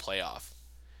there was no playoff.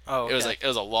 Oh, okay. It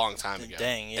was a long time ago.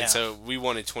 Dang, yeah. And so we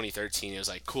won in 2013. It was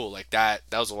like cool, like that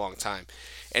was a long time.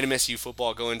 NMSU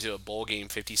football going to a bowl game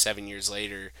 57 years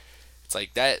later. It's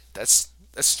like that's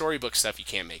storybook stuff you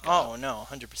can't make up. Oh no,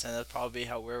 100%. That's probably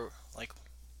how we're like.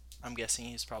 I'm guessing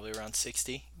he's probably around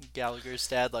 60. Gallagher's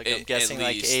dad, like I'm guessing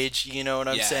like age. You know what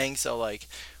I'm saying? So like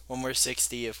when we're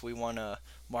 60, if we won a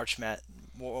March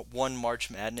won March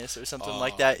Madness or something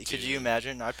like that. Dude. Could you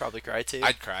imagine? I'd probably cry too.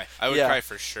 I'd cry. I would cry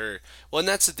for sure. Well, and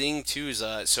that's the thing too is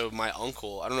so my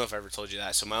uncle. I don't know if I ever told you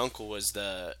that. So my uncle was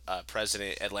the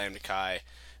president at Lambda Chi,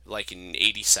 like in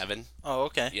 '87. Oh,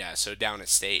 okay. Yeah, so down at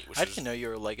State. Which I didn't know you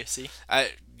were a legacy.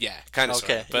 Yeah, kind of.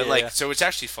 Okay, sort of. But so it's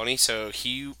actually funny. So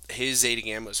his Zeta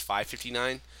Gamma was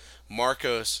 559.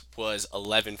 Marcos was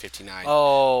 1159.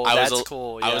 Oh, that's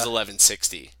cool. Yeah. I was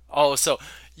 1160. Oh, so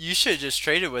you should have just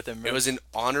traded with him. Bro. It was an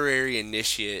honorary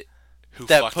initiate who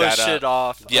that fucked pushed that up. it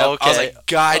off. Yeah, okay. I was like,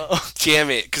 God damn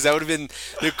it, because that would have been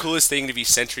the coolest thing to be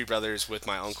Century Brothers with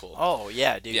my uncle. Oh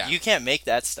yeah, dude, you can't make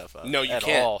that stuff up. No, you at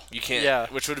can't. All. You can't. Yeah,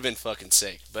 which would have been fucking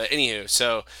sick. But anywho,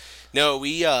 so no,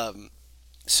 we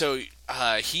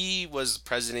he was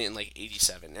president in like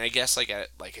 '87, and I guess like at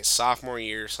like his sophomore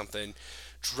year or something.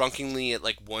 Drunkenly at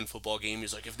like one football game, he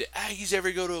was like, "If the Aggies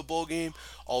ever go to a bowl game,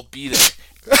 I'll be there."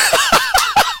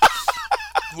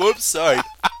 Whoops, sorry.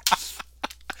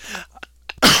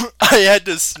 I had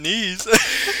to sneeze.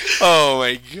 Oh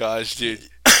my gosh, dude!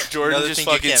 Jordan Another just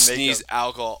fucking sneezed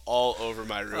alcohol all over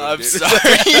my room. I'm dude. sorry.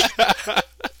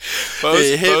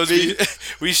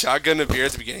 We shotgunned a beer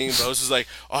at the beginning, and Bose was like,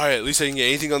 "All right, at least I can get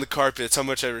anything on the carpet. That's how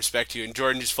much I respect you." And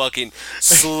Jordan just fucking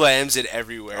slams it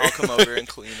everywhere. I'll come over and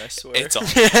clean. I swear. It's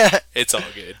all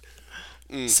good.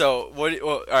 So what?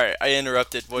 Well, all right, I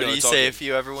interrupted. What do you say if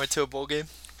you ever went to a bowl game?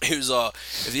 He was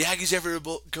if the Aggies ever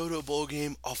go to a bowl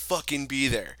game, I'll fucking be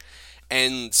there.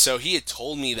 And so he had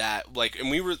told me that, like, and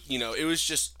we were, it was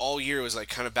just all year, it was like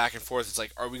kind of back and forth. It's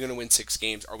like, are we going to win 6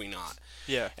 games? Are we not?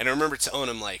 Yeah. And I remember telling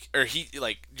him, like, or he,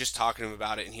 like, just talking to him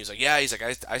about it. And he was like, yeah, he's like,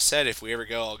 I said if we ever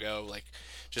go, I'll go. Like,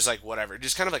 just like, whatever.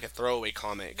 Just kind of like a throwaway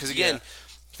comment. Because, again,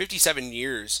 57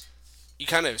 years, you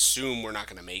kind of assume we're not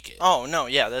going to make it. Oh, no,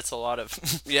 yeah, that's a lot of...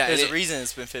 Yeah. There's a reason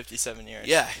it's been 57 years.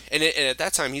 Yeah. And at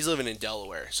that time, he's living in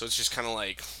Delaware. So it's just kind of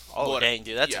like... Oh, dang,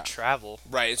 dude, that's a travel.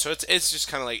 Right, and so it's just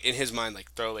kind of like, in his mind,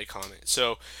 like, throwaway comment.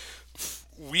 So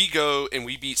we go and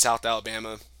we beat South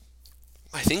Alabama.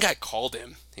 I think I called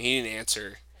him, and he didn't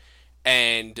answer.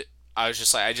 And I was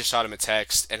just like, I just shot him a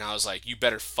text, and I was like, you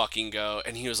better fucking go.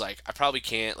 And he was like, I probably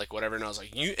can't, like, whatever. And I was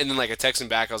like, you. And then, like, I texted him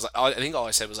back. I was like, I think all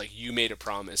I said was, like, you made a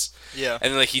promise. Yeah.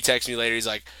 And then, like, he texted me later. He's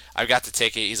like, I've got the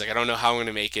ticket. He's like, I don't know how I'm going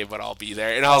to make it, but I'll be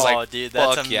there. And I was like, dude,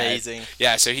 that's amazing.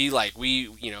 Yeah, so he, like,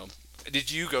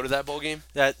 did you go to that bowl game?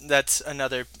 That's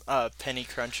another penny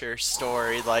cruncher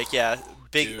story. Like, yeah,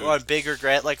 big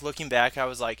regret. Like, looking back, I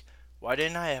was like, why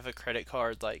didn't I have a credit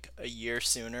card like a year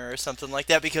sooner or something like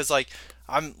that? Because like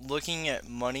I'm looking at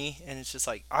money and it's just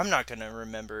like I'm not gonna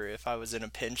remember if I was in a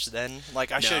pinch then.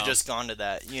 Like I should have just gone to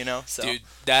that, So dude,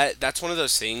 that's one of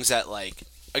those things that like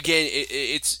again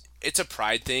it's a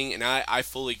pride thing, and I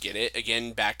fully get it.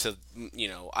 Again, back to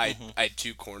I had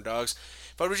 2 corn dogs.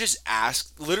 If I would just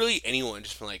ask literally anyone,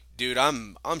 just been like, dude,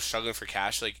 I'm struggling for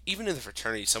cash. Like even in the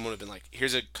fraternity, someone would have been like,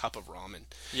 here's a cup of ramen.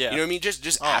 Yeah. You know what I mean?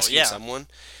 Just asking someone.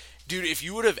 Dude, if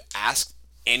you would have asked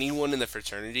anyone in the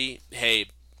fraternity, hey,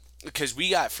 because we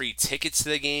got free tickets to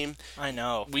the game. I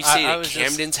know. We stayed at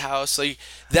Camden's house. Like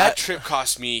that trip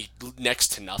cost me next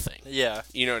to nothing. Yeah.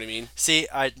 You know what I mean? See,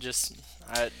 I just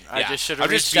should have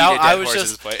reached out. I was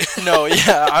just no,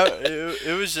 yeah.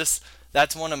 It was just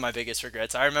that's one of my biggest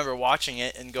regrets. I remember watching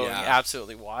it and going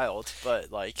absolutely wild.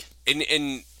 But like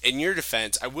in your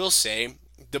defense, I will say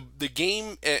the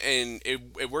game and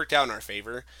it worked out in our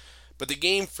favor. But the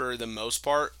game, for the most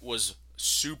part, was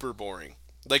super boring.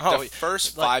 Like, the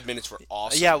first 5 minutes were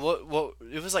awesome. Yeah, well,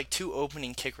 it was like 2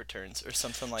 opening kick returns or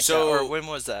something like that. Or when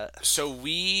was that? So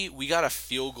we got a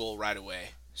field goal right away.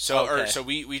 So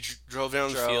we drove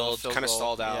down the field, kind of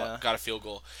stalled out, got a field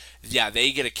goal. Yeah,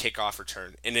 they get a kickoff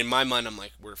return. And in my mind, I'm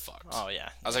like, we're fucked. Oh, yeah.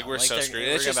 I was like, we're so screwed.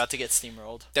 We're about to get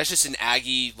steamrolled. That's just an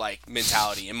Aggie, like,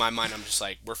 mentality. In my mind, I'm just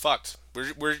like, we're fucked.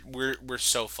 We're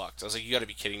so fucked. I was like, you got to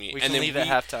be kidding me. We can leave at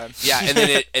halftime. Yeah, and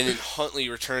then Huntley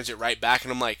returns it right back,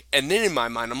 and I'm like, and then in my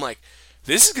mind, I'm like,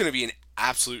 this is gonna be an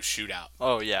absolute shootout.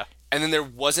 Oh yeah. And then there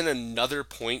wasn't another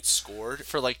point scored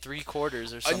for like 3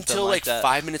 quarters or something until like that.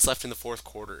 5 minutes left in the 4th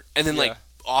quarter, and then like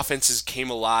offenses came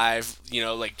alive.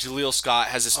 Like Jaleel Scott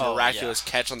has this miraculous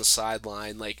catch on the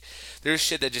sideline. Like there's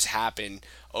shit that just happened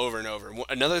over and over.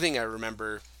 Another thing I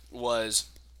remember was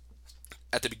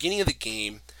at the beginning of the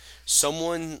game.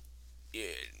 Someone,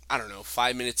 I don't know,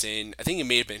 5 minutes in, I think it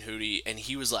may have been Hootie, and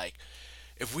he was like,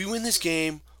 if we win this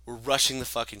game, we're rushing the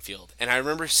fucking field. And I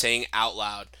remember saying out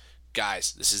loud,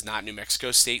 guys, this is not New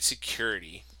Mexico State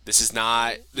security. This is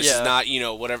not,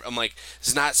 whatever. I'm like, this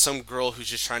is not some girl who's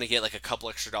just trying to get like a couple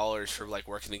extra dollars for like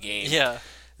working the game. Yeah.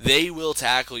 They will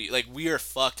tackle you. Like, we are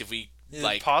fucked if we,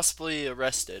 like. Possibly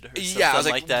arrested or something I was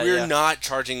like that. We're not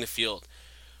charging the field.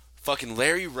 Fucking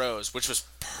Larry Rose, which was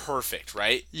perfect,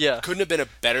 right? Yeah. Couldn't have been a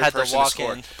better Had person to to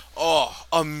score. in. Oh,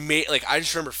 amazing. Like, I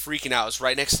just remember freaking out. I was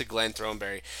right next to Glenn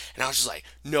Throneberry, and I was just like,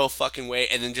 no fucking way.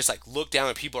 And then just, like, look down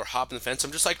and people are hopping the fence.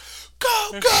 I'm just like,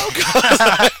 go, go, go.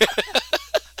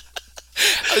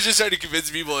 I was just trying to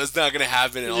convince people it's not going to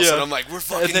happen. And all of a sudden, I'm like, we're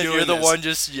fucking doing this. And then you're the one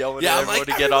just yelling at everyone like,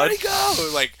 to get on.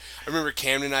 Go. Like, I remember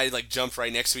Camden and I, like, jumped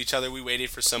right next to each other. We waited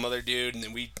for some other dude, and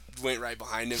then we went right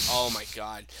behind him. Oh, my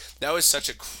God. That was such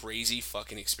a crazy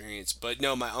fucking experience. But,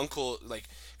 no, my uncle, like,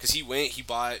 because he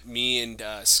bought me and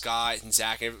Scott and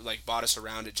Zach, like, bought us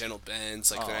around at Gentle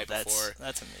Ben's, like, the night before.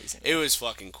 That's amazing. It was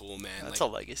fucking cool, man. That's like,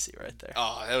 a legacy right there.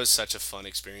 Oh, that was such a fun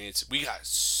experience. We got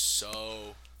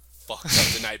so fucked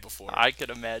up the night before. I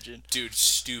could imagine. Dude,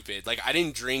 stupid. Like, I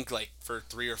didn't drink, like, for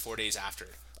 3 or 4 days after.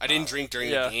 I didn't drink during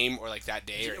the game or, like, that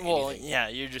day or anything. Well, yeah,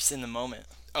 you're just in the moment.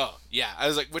 Oh, yeah. I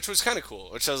was like, which was kind of cool.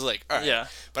 Which I was like, all right. Yeah.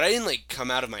 But I didn't, like, come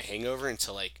out of my hangover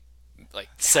until, like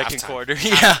second halftime. Quarter.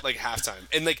 Yeah. Like, halftime.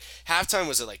 And, like, halftime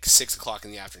was at, like, 6 o'clock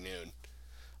in the afternoon.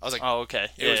 I was like, oh, okay.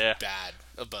 It was bad.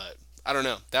 But, I don't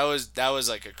know. That was,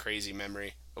 like, a crazy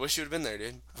memory. I wish you would have been there,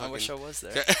 dude. I wish I was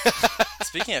there.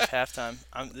 Speaking of halftime,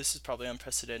 this is probably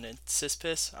unprecedented. Sis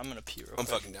piss, I'm going to pee real quick. I'm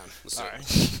fucking down. All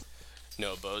right.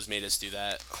 No, Bose made us do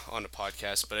that on a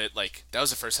podcast, but that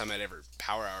was the first time I'd ever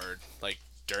power houred, like,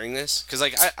 during this. Because,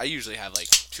 like, I usually have, like,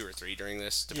 2 or 3 during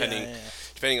this,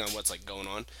 depending on what's, like, going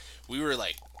on. We were,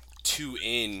 like, 2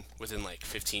 in within, like,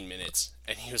 15 minutes,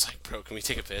 and he was like, bro, can we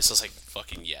take a piss? I was like,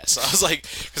 fucking yes. I was like,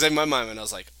 because in my mind, I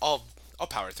was like, I'll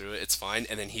power through it, it's fine.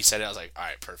 And then he said it, I was like, all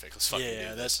right, perfect, let's fucking do this.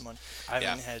 Yeah, that's one. I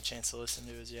haven't had a chance to listen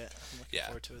to it yet. I'm looking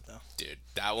forward to it, though. Dude,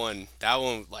 that one,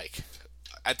 like,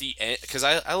 at the end, because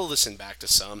I'll listen back to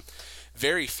some.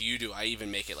 Very few do I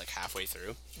even make it, like, halfway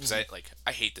through. Because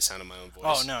I hate the sound of my own voice.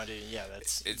 Oh, no, dude, yeah,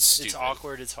 it's stupid. It's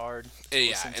awkward, it's hard.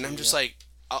 Yeah, and I'm just like,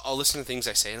 I'll listen to things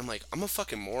I say, and I'm like, I'm a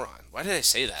fucking moron. Why did I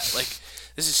say that? Like,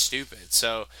 this is stupid.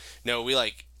 So, no,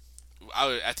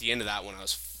 at the end of that one, I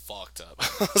was fucked up.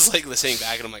 I was, like, listening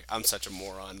back, and I'm like, I'm such a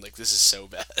moron. Like, this is so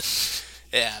bad.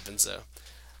 It happens, though.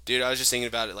 Dude, I was just thinking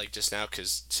about it, like, just now,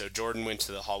 because, so Jordan went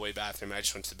to the hallway bathroom, I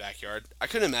just went to the backyard. I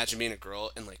couldn't imagine being a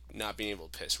girl and, like, not being able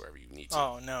to piss wherever you need to.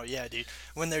 Oh, no, yeah, dude.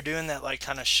 When they're doing that, like,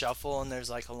 kind of shuffle, and there's,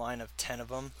 like, a line of 10 of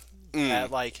them,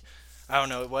 at, like, I don't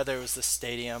know, whether it was the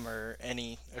stadium or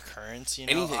any occurrence, you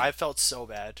know? Anything. I felt so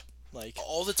bad. Like,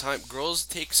 all the time, girls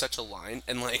take such a line,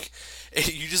 and, like,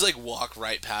 you just, like, walk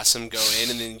right past them, go in,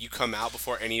 and then you come out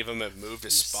before any of them have moved a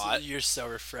spot. You're so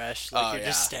refreshed. Like, you're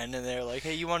just standing there, like,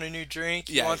 hey, you want a new drink?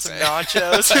 You want some exactly.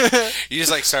 nachos? You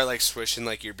just, like, start, like, swishing,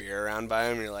 like, your beer around by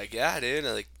them, and you're like, yeah, dude,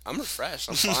 I'm refreshed,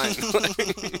 I'm fine.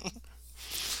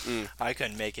 I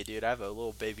couldn't make it, dude. I have a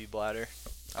little baby bladder.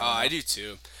 I do,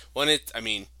 too.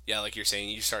 Like you're saying,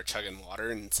 you start chugging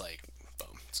water, and it's like,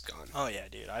 boom, it's gone. Oh, yeah,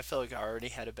 dude. I feel like I already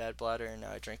had a bad bladder, and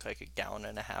now I drink, like, 1.5 gallons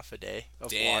a day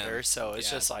of water, so it's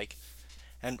just, like...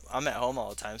 And I'm at home all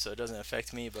the time, so it doesn't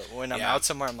affect me. But when I'm out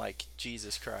somewhere, I'm like,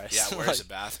 Jesus Christ. Yeah, where's the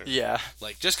bathroom? Yeah.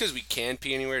 Like, just because we can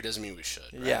pee anywhere doesn't mean we should.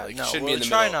 Right? Yeah, like, no, shouldn't be in the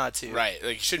try middle, not to. Right,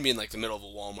 like, you shouldn't be in, like, the middle of a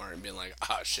Walmart and being like,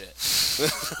 ah, shit.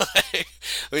 Like,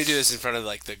 let me do this in front of,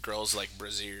 like, the girls, like,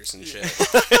 brassieres and shit.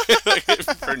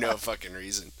 For no fucking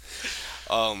reason.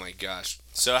 Oh, my gosh.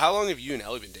 So, how long have you and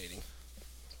Ellie been dating?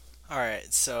 All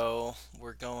right, so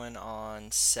we're going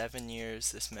on 7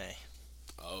 years this May.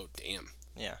 Oh, damn.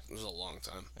 Yeah. It was a long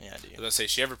time. Yeah, dude. I was going to say,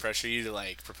 she ever pressure you to,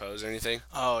 like, propose or anything?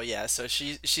 Oh, yeah. So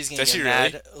she's going to get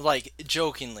mad. Really? Like,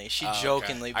 jokingly.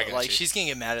 Jokingly, okay. but, like, she's going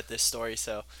to get mad at this story.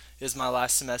 So it was my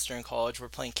last semester in college. We're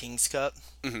playing King's Cup.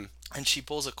 Mm-hmm. And she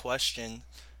pulls a question.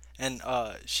 And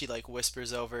she, like,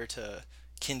 whispers over to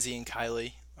Kinsey and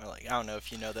Kylie. Or, like, I don't know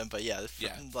if you know them. But, yeah.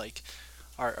 Like,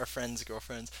 our friends'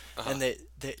 girlfriends. Uh-huh. And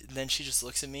then she just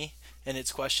looks at me. And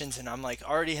it's questions, and I'm like,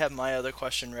 already have my other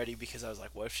question ready because I was like,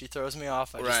 what if she throws me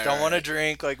off? I just don't want to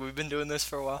drink. Like, we've been doing this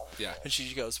for a while. Yeah. And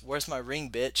she goes, where's my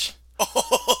ring, bitch?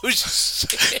 Oh,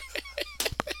 shit.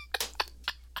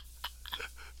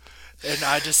 And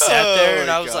I just sat there, and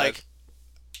I was God.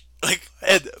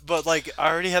 but I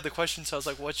already had the question, so I was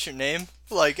like, what's your name?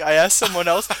 Like, I asked someone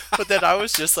else, but then I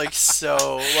was just like,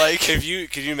 so, like. Could you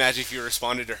imagine if you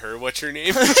responded to her, what's your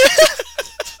name?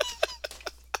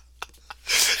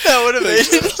 That would have made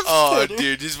it. Oh,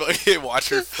 dude, just fucking watch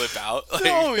her flip out. Like,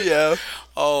 oh, yeah.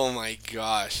 Oh, my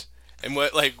gosh. And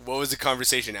what was the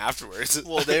conversation afterwards?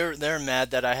 Well, they were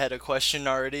mad that I had a question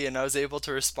already, and I was able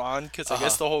to respond, because I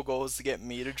guess the whole goal was to get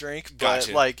me to drink. But,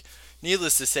 gotcha. like,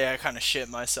 needless to say, I kind of shit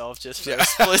myself just for a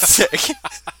split second.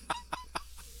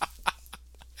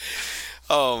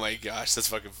 Oh my gosh, that's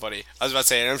fucking funny. I was about to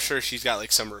say, and I'm sure she's got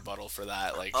like some rebuttal for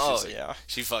that. Like, oh yeah,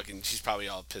 she's probably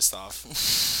all pissed off.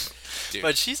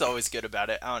 But she's always good about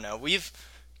it. I don't know. We've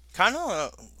kind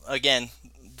of, again,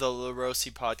 the La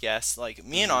Rossi podcast, like,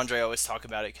 me and Andre always talk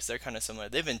about it because they're kind of similar.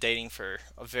 They've been dating for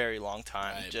a very long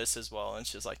time, just as well. And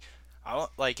it's just like,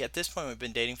 at this point, we've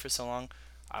been dating for so long.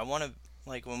 I want to,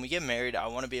 like, when we get married, I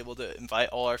want to be able to invite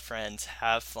all our friends,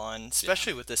 have fun,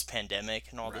 especially with this pandemic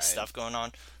and all this stuff going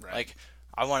on. Like,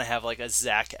 I want to have, like, a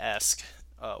Zach-esque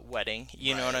wedding,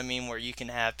 you know what I mean, where you can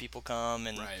have people come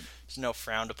and there's no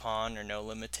frowned upon or no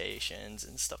limitations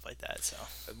and stuff like that. So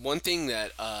one thing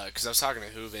that because I was talking to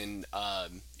Hooven,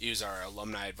 he was our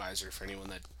alumni advisor for anyone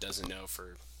that doesn't know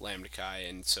for Lambda Chi,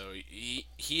 and so he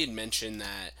had mentioned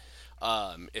that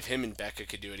if him and Becca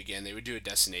could do it again, they would do a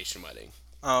destination wedding.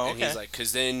 Oh, okay. And he's like,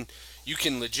 because then you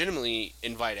can legitimately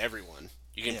invite everyone.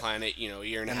 You can plan it, a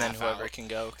year and a half out. And then whoever can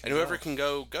go. Whoever can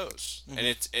go, goes. Mm-hmm. And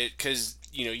it's because,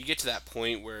 you get to that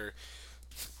point where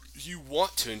you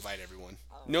want to invite everyone.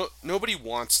 Nobody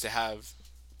wants to have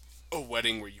a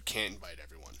wedding where you can't invite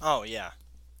everyone. Oh, yeah.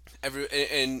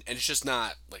 And it's just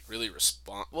not, like, really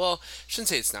well, I shouldn't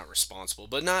say it's not responsible,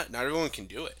 but not everyone can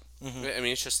do it. Mm-hmm. I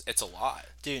mean, it's a lot.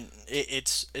 Dude,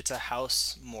 it's a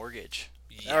house mortgage.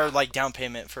 Yeah. Or like down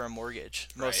payment for a mortge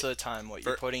most of the time. What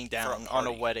you're putting down on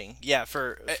a wedding,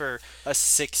 for a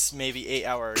 6 maybe 8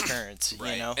 hour occurrence,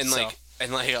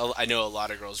 And I know a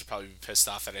lot of girls are probably pissed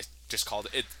off that I just called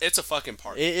it. It's a fucking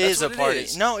party. That's is a party.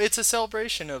 No, it's a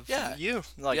celebration of you.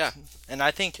 And I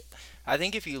think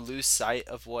if you lose sight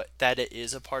of that it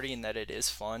is a party and that it is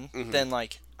fun, then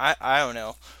like I don't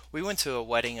know. We went to a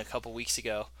wedding a couple weeks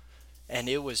ago. And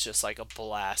it was just like a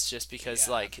blast just because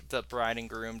like the bride and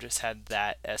groom just had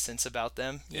that essence about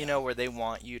them, where they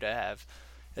want you to have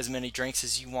as many drinks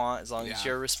as you want as long as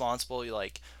you're responsible. You're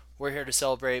like, we're here to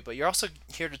celebrate, but you're also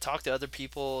here to talk to other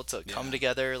people, to come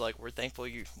together. Like, we're thankful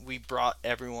we brought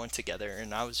everyone together.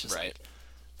 And I was just like,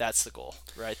 that's the goal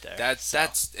right there. That's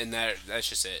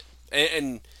just it.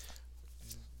 And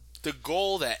the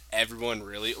goal that everyone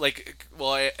really, like,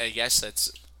 well, I guess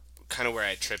that's kind of where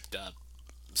I tripped up.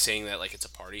 Saying that like it's a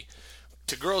party.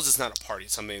 To girls, it's not a party.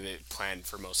 It's something they plan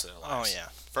for most of their lives. Oh yeah.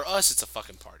 For us, it's a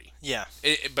fucking party. Yeah.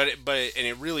 But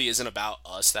it really isn't about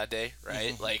us that day,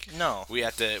 right? Mm-hmm. Like no. We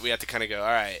have to kind of go. All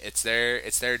right, it's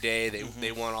their day.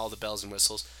 They want all the bells and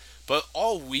whistles. But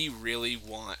all we really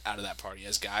want out of that party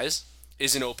as guys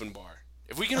is an open bar.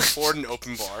 If we can afford an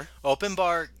open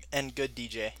bar and good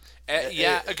DJ.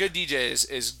 A good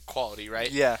DJ is quality, right?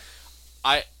 Yeah.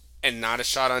 And not a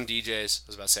shot on DJs. I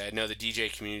was about to say, I know the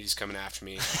DJ community's coming after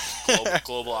me.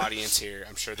 Global audience here.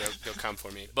 I'm sure they'll come for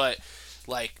me. But,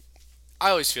 like, I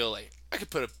always feel like I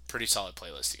could put a pretty solid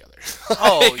playlist together.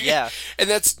 Oh, yeah. And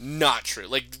that's not true.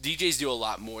 Like, DJs do a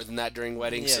lot more than that during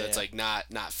weddings, so it's, like, not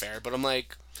fair. But I'm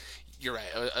like, you're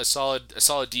right. A solid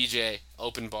DJ,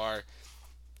 open bar.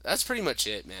 That's pretty much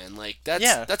it, man. Like,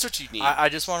 that's what you need. I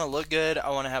just want to look good.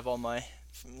 I want to have all my...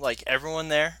 like everyone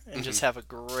there and just have a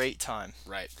great time.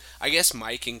 Right. I guess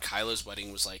Mike and Kyla's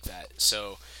wedding was like that.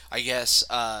 So I guess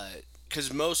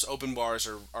because most open bars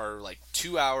are like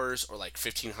 2 hours or like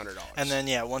 $1,500. And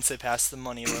then once they pass the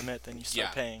money limit, then you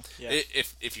start paying. Yeah.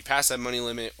 If you pass that money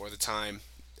limit or the time,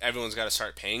 everyone's got to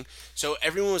start paying. So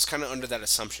everyone was kind of under that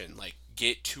assumption, like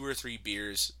get 2 or 3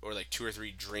 beers or like 2 or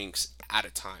 3 drinks at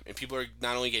a time. And people are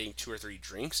not only getting 2 or 3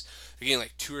 drinks, they're getting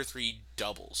like 2 or 3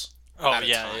 doubles. Oh,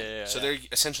 yeah. So they're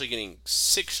essentially getting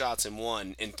 6 shots in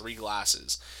 3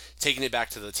 glasses, taking it back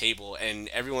to the table, and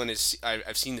everyone is.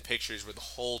 I've seen the pictures where the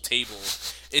whole table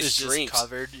is drinks. Just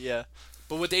covered. Yeah.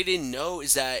 But what they didn't know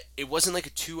is that it wasn't like a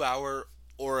 2-hour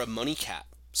or a money cap.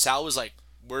 Sal was like,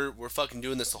 "We're fucking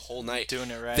doing this the whole night,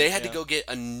 doing it right." They had to go get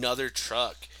another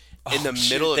truck in the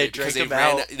middle of it because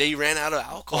they ran out of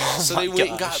alcohol, so they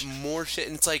went and got more shit,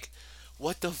 and it's like,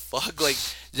 what the fuck? Like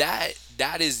that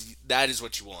is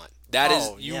what you want.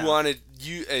 Wanted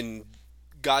you, and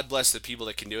God bless the people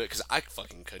that can do it, because I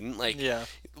fucking couldn't. Like,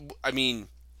 I mean,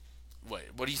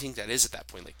 what do you think that is at that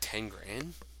point? Like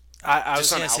 $10,000? I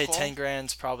was gonna say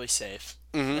 $10,000's probably safe.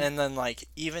 Mm-hmm. And then like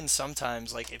even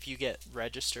sometimes like if you get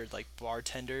registered like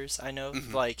bartenders, I know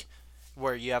like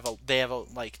where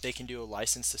they can do a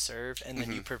license to serve, and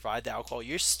then you provide the alcohol,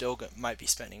 you're still might be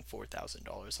spending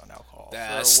 $4,000 on alcohol for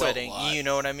a wedding. You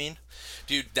know what I mean,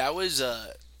 dude? That was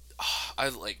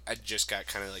I just got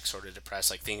kind of like sort of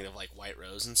depressed, like thinking of like White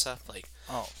Rose and stuff. Like,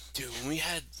 dude, when we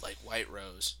had like White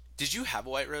Rose, did you have a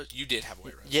White Rose? You did have a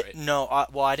White Rose, right? No,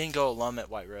 I didn't go alum at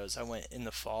White Rose. I went in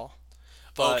the fall.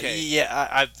 But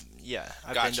I've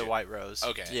been to White Rose.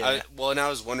 Okay. Yeah. And I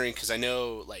was wondering because I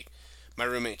know like my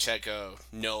roommate Checo,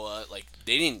 Noah, like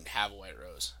they didn't have a White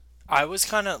Rose. I was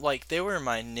kind of like, they were in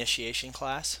my initiation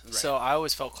class, so I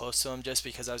always felt close to them just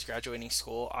because I was graduating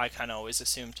school. I kind of always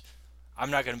assumed I'm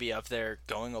not going to be up there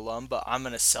going alum, but I'm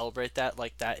going to celebrate that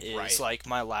like that is like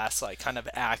my last like kind of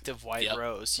active white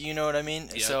rose. You know what I mean?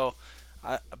 Yep. So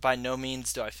by no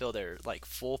means do I feel they're like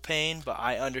full pain, but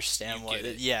I understand what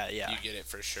it. Yeah. You get it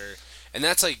for sure. And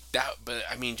that's like that, but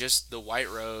I mean, just the white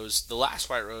rose, the last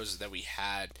white rose that we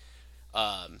had,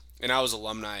 and I was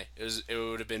alumni. It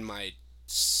would have been my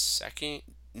second,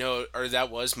 no, or that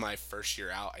was my first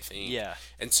year out, I think. Yeah.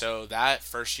 And so that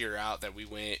first year out that we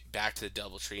went back to the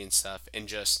DoubleTree and stuff, and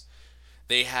just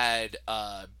they had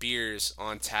beers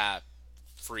on tap,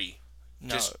 free,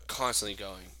 just constantly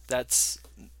going. That's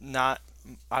not.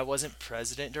 I wasn't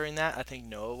president during that. I think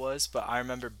Noah was, but I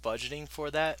remember budgeting for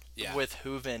that with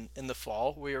Hooven in the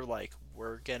fall. We were like,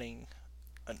 we're getting,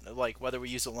 like, whether we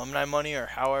use alumni money or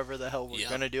however the hell we're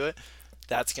gonna do it,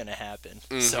 that's gonna happen.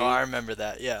 Mm-hmm. So I remember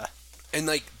that, yeah. And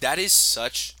like that is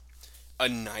such a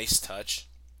nice touch,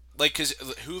 like because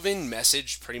Hooven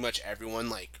messaged pretty much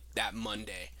everyone like that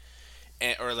Monday,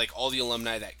 or like all the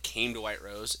alumni that came to White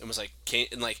Rose and was like,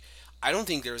 I don't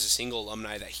think there was a single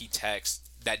alumni that he texted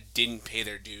that didn't pay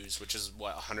their dues, which is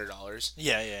what, $100.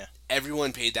 Yeah.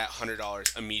 Everyone paid that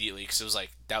 $100 immediately because it was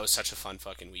like that was such a fun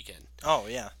fucking weekend. Oh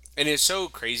yeah. And it's so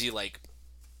crazy, like,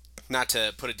 not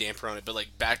to put a damper on it, but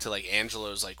like back to like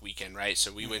Angelo's like weekend, right?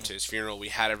 So we went to his funeral. We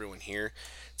had everyone here.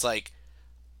 It's like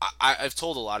I've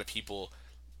told a lot of people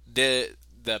the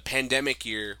pandemic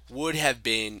year would have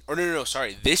been, or no,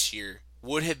 sorry, this year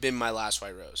would have been my last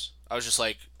White Rose. I was just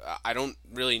like, I don't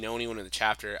really know anyone in the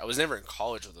chapter. I was never in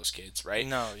college with those kids, right?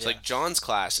 No, It's like John's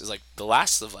class is like the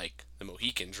last of like the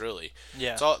Mohicans, really.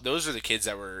 Yeah. So those are the kids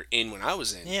that were in when I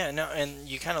was in. Yeah, no, and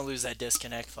you kind of lose that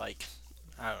disconnect. Like,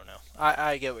 I don't know.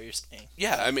 I get what you're saying.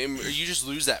 Yeah, I mean, you just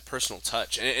lose that personal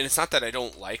touch, and it's not that I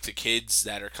don't like the kids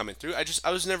that are coming through.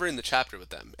 I was never in the chapter with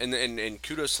them, and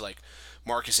kudos to like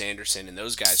Marcus Anderson and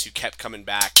those guys who kept coming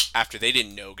back after they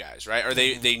didn't know guys, right? Or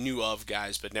they knew of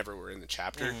guys but never were in the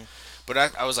chapter. Mm-hmm. But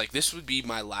I was like, this would be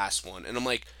my last one. And I'm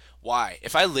like, why?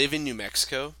 If I live in New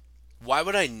Mexico, why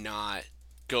would I not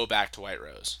go back to White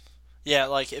Rose? Yeah,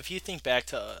 like, if you think back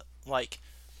to, like,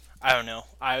 I don't know,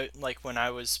 like, when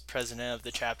I was president of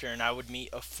the chapter and I would meet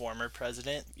a former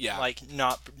president, like,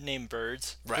 not named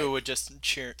Birds, who would just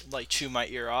chew my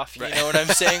ear off, you know what I'm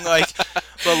saying? Like,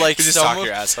 but, like, someone,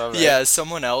 your ass off, right?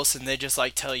 Someone else, and they just,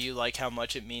 like, tell you, like, how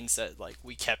much it means that, like,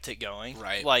 we kept it going.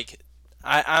 Right. Like,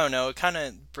 I don't know, it kind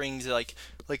of brings, like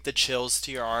the chills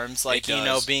to your arms, like, you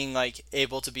know, being, like,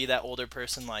 able to be that older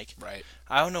person, like,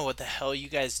 I don't know what the hell you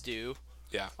guys do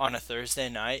on a Thursday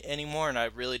night anymore, and I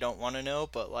really don't want to know,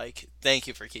 but, like, thank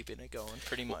you for keeping it going,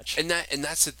 pretty much. And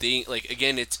that's the thing, like,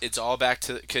 again, it's all back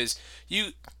to, because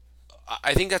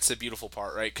I think that's the beautiful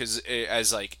part, right? Because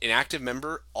as, like, an active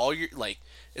member, all your, like,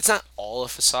 it's not all a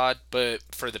facade, but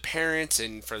for the parents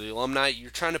and for the alumni,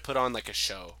 you're trying to put on, like, a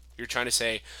show. You're trying to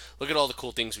say, look at all the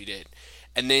cool things we did.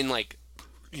 And then, like,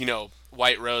 you know,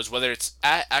 White Rose, whether it's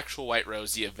at actual White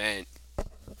Rose, the event,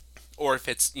 or if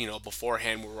it's, you know,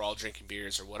 beforehand where we're all drinking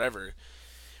beers or whatever,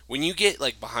 when you get,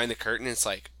 like, behind the curtain, it's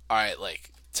like, all right, like,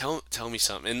 tell me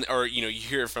something. And, or, you know, you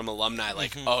hear from alumni,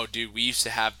 like, oh, dude, we used to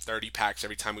have 30 packs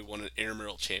every time we won an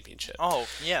intramural championship. Oh,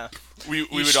 yeah. We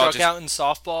would struck all out in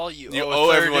softball, you owe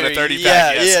everyone a 30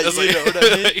 pack. Yeah, you know what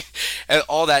I mean? And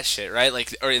all that shit, right?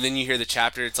 Like, or and then you hear the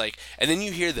chapter, it's like, and then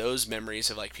you hear those memories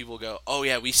of, like, people go, oh,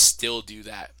 yeah, we still do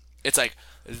that. It's like,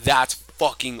 that's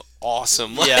fucking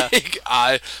awesome. Like,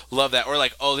 I love that. Or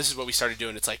like, oh, this is what we started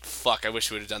doing. It's like, fuck, I wish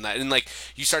we would have done that. And like,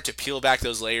 you start to peel back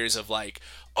those layers of like,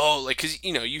 oh, like, because,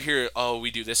 you know, you hear, oh, we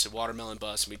do this at Watermelon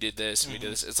Bus, and we did this, and we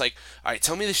did this. It's like, all right,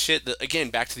 tell me the shit that, again,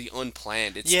 back to the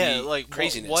unplanned. It's the like,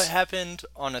 craziness. What happened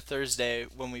on a Thursday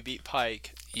when we beat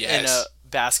Pike in a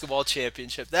basketball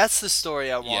championship? That's the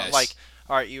story I want. Yes. Like,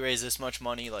 all right, you raised this much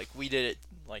money, like, we did it,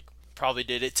 like, probably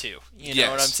did it too. You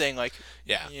know what I'm saying? Like,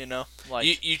 you know,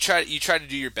 like, you try to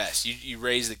do your best. You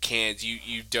raise the cans.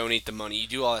 You donate the money. You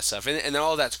do all that stuff, and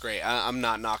all that's great. I'm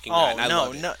not knocking that. And I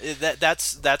love it.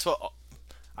 That's what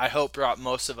I hope brought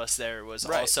most of us there was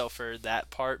also for that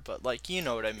part. But like, you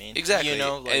know what I mean? Exactly. You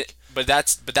know, like, but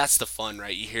that's the fun,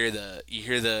 right? You hear the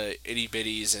itty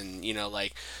bitties, and you know,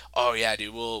 like, oh yeah,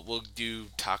 dude, we'll do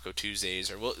Taco Tuesdays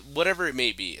or whatever it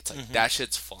may be. It's like that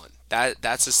shit's fun.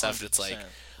 That's the stuff 100%. That's like,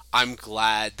 I'm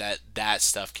glad that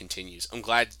stuff continues. I'm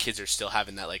glad kids are still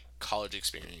having that, like, college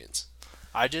experience.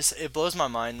 It blows my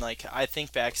mind. Like, I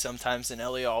think back sometimes, and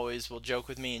Ellie always will joke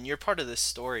with me, and you're part of this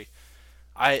story.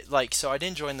 So I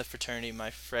didn't join the fraternity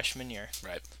my freshman year.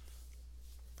 Right.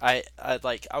 I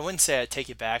wouldn't say I take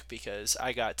it back because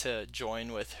I got to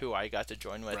join with who I got to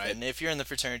join with. Right. And if you're in the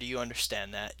fraternity, you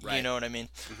understand that. Right. You know what I mean?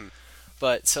 Mm-hmm.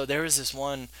 But, so there was this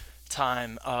one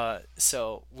time,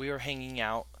 so we were hanging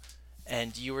out,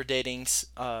 and you were dating, is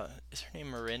her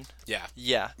name Marin? Yeah.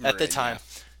 Yeah, Marin, at the time.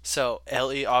 Yeah. So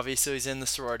Ellie obviously was in the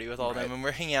sorority with all Right. them, and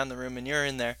we're hanging out in the room, and you're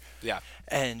in there. Yeah.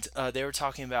 And they were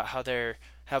talking about how they're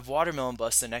have watermelon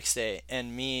bus the next day,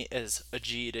 and me as a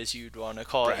G'd, as you'd want to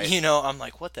call Right. it, I'm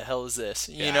like, what the hell is this,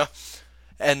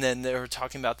 And then they were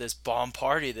talking about this bomb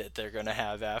party that they're gonna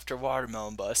have after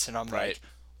watermelon bus, and I'm like,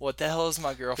 what the hell is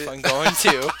my girlfriend going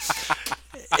to?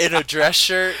 In a dress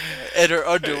shirt and her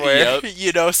underwear,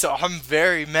 So I'm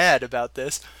very mad about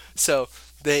this. So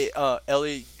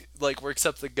Ellie works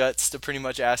up the guts to pretty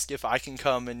much ask if I can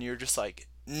come, and you're just like,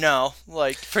 no,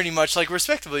 pretty much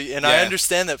respectively, and I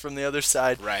understand that from the other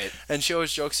side. Right. And she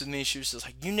always jokes with me, she was just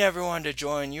like, you never wanted to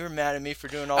join, you were mad at me for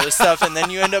doing all this stuff, and then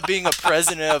you end up being a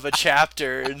president of a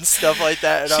chapter and stuff like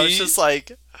that, and I was just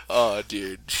like, oh,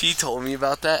 dude. She told me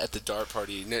about that at the dart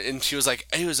party, and she was like,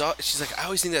 she's like, I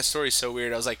always think that story's so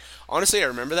weird. I was like, honestly, I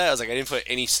remember that. I was like, I didn't put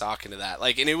any stock into that.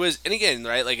 And it was, and again,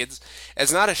 right,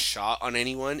 it's not a shot on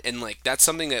anyone, and that's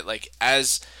something that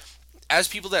as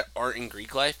people that aren't in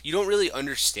Greek life, you don't really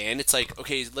understand. It's like,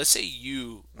 okay, let's say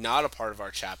you, not a part of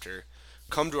our chapter,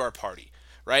 come to our party,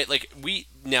 right?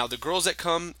 Now the girls that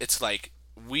come, it's like,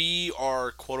 we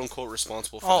are quote unquote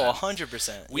responsible for that.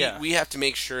 100%. We have to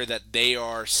make sure that they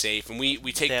are safe, and we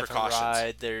take they precautions. Have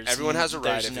a ride. Everyone has a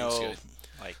ride. There's no,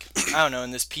 I don't know,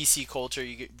 in this PC culture,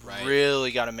 you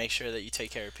really got to make sure that you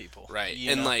take care of people. Right.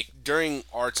 During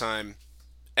our time,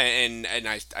 and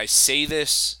I say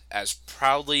this as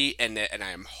proudly, and I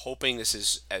am hoping this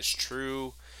is as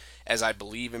true as I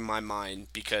believe in my mind,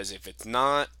 because if it's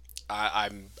not,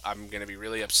 I'm gonna be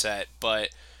really upset. But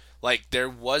there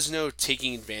was no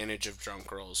taking advantage of drunk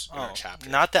girls in our chapter.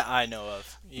 Not that I know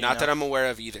of. Not that I'm aware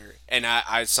of either. And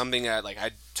I something that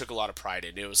I took a lot of pride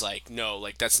in. It was no,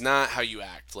 that's not how you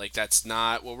act. That's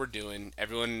not what we're doing.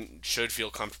 Everyone should feel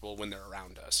comfortable when they're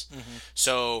around us. Mm-hmm.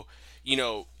 So,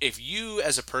 if you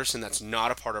as a person that's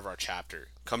not a part of our chapter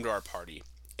come to our party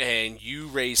and you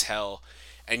raise hell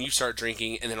and you start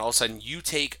drinking, and then all of a sudden you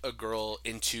take a girl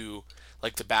into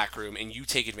the back room and you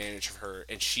take advantage of her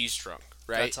and she's drunk.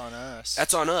 Right? That's on us.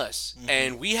 That's on us. Mm-hmm.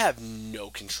 And we have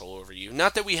no control over you.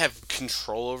 Not that we have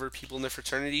control over people in the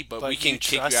fraternity, but we can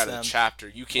kick you out of the chapter.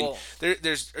 You can.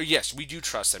 Yes, we do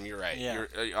trust them. You're right. Yeah.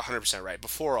 You're 100% right.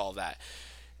 Before all that,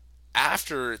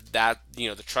 after that,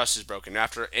 the trust is broken.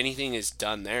 After anything is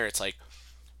done there, it's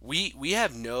we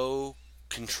have no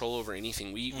control over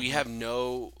anything. We have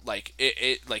no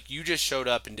you just showed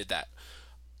up and did that.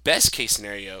 Best case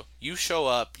scenario, you show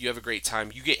up, you have a great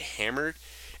time, you get hammered,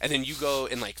 and then you go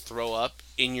and throw up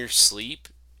in your sleep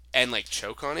and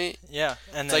choke on it. Yeah,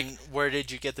 and then where did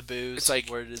you get the booze?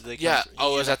 It's where did they come from? I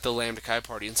was at the Lambda Chi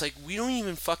party. And it's we don't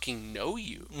even fucking know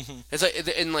you. Mm-hmm.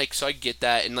 It's so I get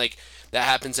that, and that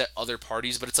happens at other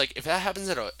parties. But it's if that happens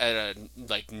at a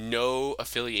no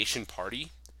affiliation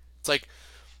party, it's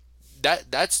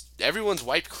that's everyone's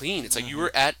wiped clean. It's you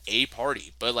were at a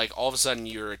party, but all of a sudden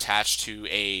you're attached to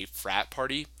a frat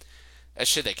party. That's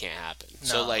shit that can't happen. No,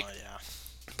 so yeah.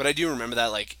 But I do remember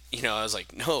that, I was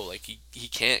no, he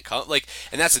can't come,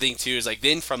 and that's the thing too, is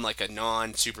then from a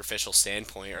non-superficial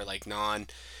standpoint or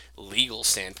non-legal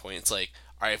standpoint, it's all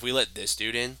right, if we let this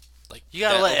dude in, you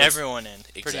gotta let everyone in.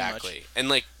 Exactly. And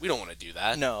we don't want to do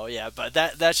that. No, yeah, but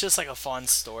that's just a fun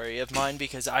story of mine,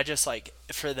 because I just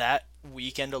for that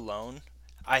weekend alone,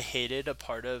 I hated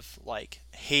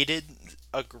hated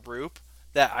a group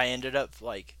that I ended up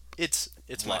it's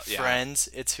my friends,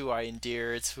 it's who I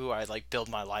endear, it's who I build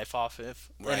my life off of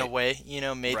in a way,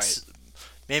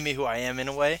 made me who I am in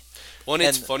a way. Well, and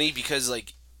it's funny because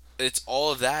it's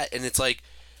all of that, and it's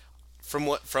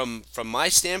from my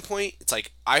standpoint, it's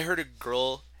I heard a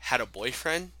girl had a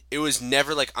boyfriend. It was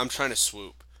never I'm trying to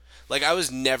swoop. I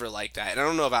was never like that, and I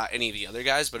don't know about any of the other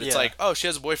guys, but it's oh, she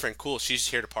has a boyfriend, cool, she's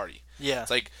here to party. Yeah.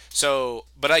 It's so,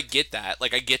 but I get that. I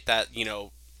get that,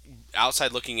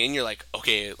 outside looking in, you're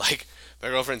okay, my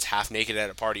girlfriend's half naked at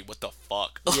a party. What the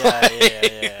fuck?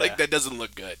 Yeah. That doesn't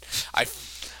look good. I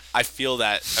feel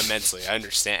that immensely. I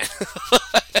understand.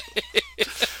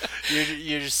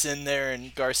 You're just sitting there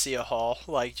in Garcia Hall,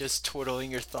 just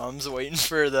twiddling your thumbs, waiting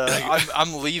for the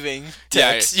I'm leaving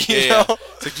text. You know? Yeah.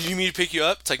 It's do you need me to pick you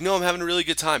up? It's no, I'm having a really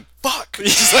good time. Fuck.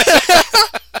 It's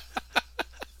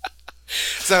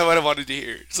not what I wanted to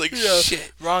hear. It's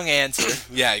shit. Wrong answer.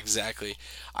 Yeah, exactly.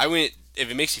 I went. If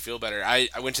it makes you feel better, I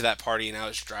went to that party and I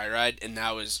was dry ride, and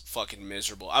that was fucking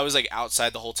miserable. I was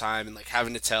outside the whole time and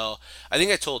having to tell. I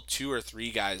think I told 2 or 3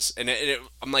 guys, and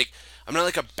I'm I'm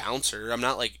not a bouncer. I'm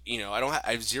not I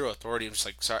have zero authority. I'm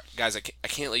just sorry guys, I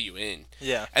can't let you in.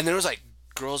 Yeah. And there was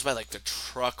girls by the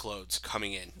truckloads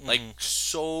coming in,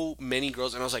 so many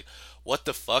girls, and I was what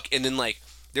the fuck? And then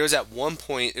there was at one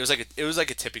point, it was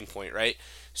like a tipping point, right?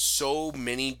 So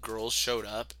many girls showed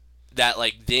up that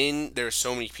like then there were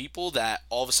so many people that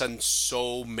all of a sudden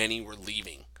so many were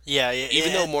leaving. Yeah,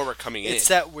 even though more were coming in. It's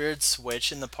that weird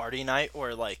switch in the party night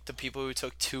where like the people who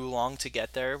took too long to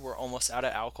get there were almost out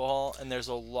of alcohol, and there's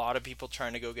a lot of people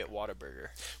trying to go get Whataburger.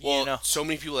 Well, so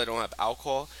many people that don't have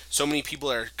alcohol, so many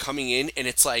people are coming in, and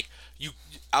it's like you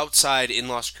outside in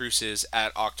Las Cruces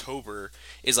at October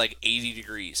is like 80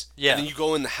 degrees. Yeah. And then you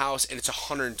go in the house and it's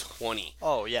 120.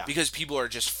 Oh yeah. Because people are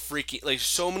just freaking, like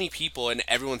so many people and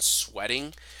everyone's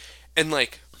sweating, and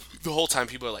like the whole time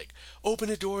people are like, open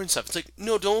a door and stuff. It's like,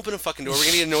 no, don't open a fucking door. We're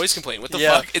going to get a noise complaint. What the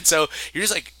fuck? And so you're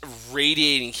just like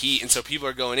radiating heat. And so people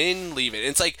are going in, leaving. And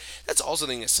it's like, that's also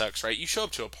the thing that sucks, right? You show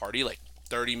up to a party like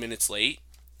 30 minutes late.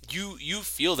 You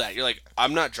feel that. You're like,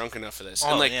 I'm not drunk enough for this.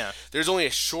 And like, there's only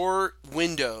a short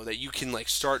window that you can like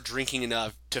start drinking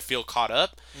enough to feel caught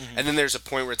up. Mm-hmm. And then there's a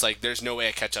point where it's like, there's no way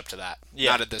I catch up to that.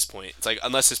 Yeah. Not at this point. It's like,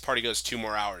 unless this party goes 2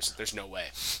 more hours, there's no way.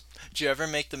 Did you ever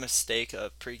make the mistake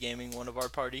of pre-gaming one of our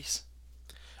parties?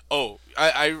 Oh,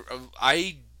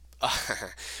 I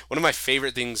one of my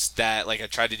favorite things that like I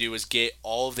tried to do was get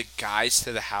all of the guys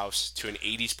to the house to an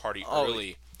 80s party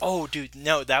early. Oh, dude,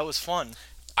 no, that was fun.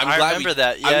 I remember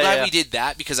that. Yeah, I'm glad we did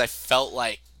that because I felt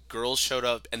like girls showed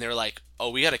up and they were like, "Oh,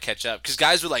 we got to catch up," because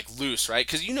guys were like loose, right?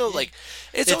 Because you know, like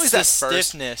it's always that first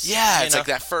stiffness. Yeah, it's like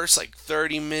that first like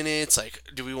 30 minutes. Like,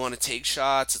 do we want to take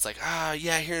shots? It's like,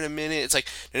 yeah, here in a minute. It's like,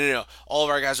 no. All of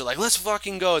our guys are like, let's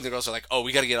fucking go, and the girls are like, oh,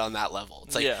 we got to get on that level.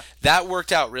 It's like that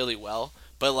worked out really well,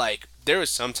 but like there was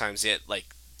sometimes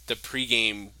like the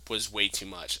pregame was way too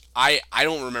much. I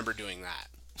don't remember doing that.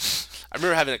 I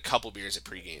remember having a couple beers at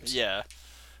pregames. Yeah.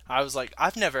 I was like,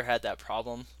 I've never had that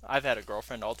problem. I've had a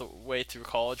girlfriend all the way through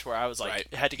college where I was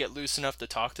like, had to get loose enough to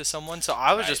talk to someone. So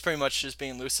I was just pretty much just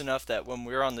being loose enough that when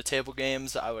we were on the table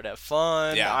games, I would have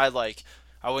fun. Yeah.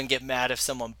 I wouldn't get mad if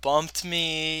someone bumped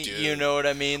me. Dude, you know what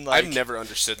I mean? Like, I've never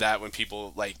understood that when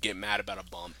people like get mad about a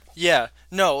bump. Yeah.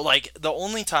 No, like the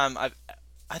only time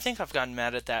I think I've gotten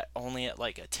mad at that only at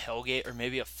like a tailgate or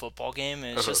maybe a football game,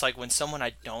 and it's just like when someone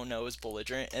I don't know is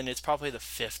belligerent, and it's probably the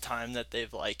 5th time that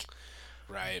they've like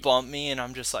bump me, and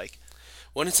I'm just like,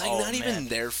 when it's like not even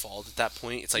their fault at that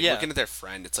point. It's like looking at their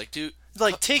friend. It's like, dude,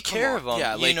 like take care of them.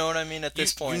 Yeah, like, you know what I mean. At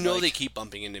this point, you know, like, they keep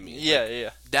bumping into me. Yeah,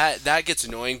 like, that gets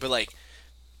annoying. But like,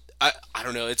 I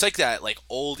don't know. It's like that like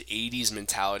old 80s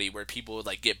mentality where people would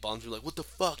like get bumped. You're like, what the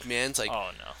fuck, man? It's like,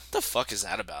 oh no, what the fuck is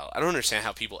that about? I don't understand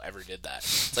how people ever did that.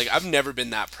 It's like I've never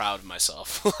been that proud of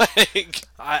myself. Like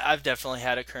I've definitely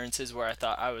had occurrences where I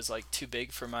thought I was like too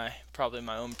big for probably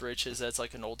my own britches. That's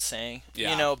like an old saying,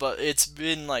 you know. But it's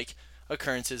been like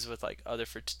occurrences with like other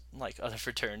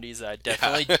fraternities that I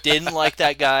definitely didn't like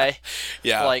that guy.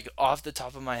 Yeah. Like off the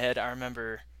top of my head, I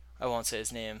remember, I won't say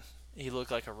his name. He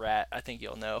looked like a rat. I think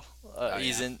you'll know.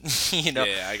 He's in, you know.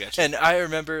 Yeah, I got you. And I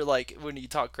remember, like, when you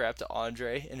talk crap to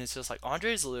Andre, and it's just like,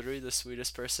 Andre is literally the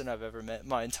sweetest person I've ever met in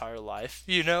my entire life,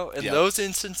 you know? In those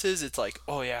instances, it's like,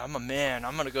 oh, yeah, I'm a man.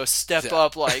 I'm going to go step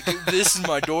up. Like, this is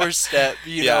my doorstep,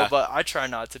 you know? But I try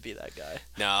not to be that guy.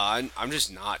 No, I'm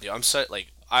just not, dude. I'm so, like,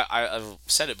 I've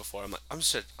said it before. I'm like, I'm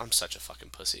such a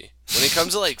fucking pussy. When it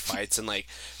comes to, like, fights and, like,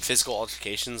 physical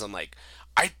altercations, I'm like,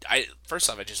 I first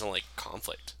off, I just don't like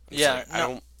conflict.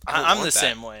 I'm the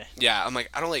same way. Yeah, I'm like,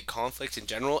 I don't like conflict in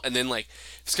general, and then like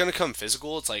if it's gonna come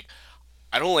physical, it's like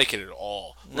I don't like it at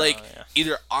all.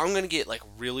 Either I'm gonna get like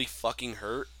really fucking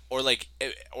hurt, or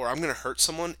I'm gonna hurt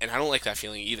someone, and I don't like that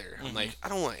feeling either. I'm like, I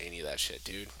don't want any of that shit,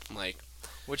 dude. I'm like,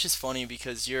 which is funny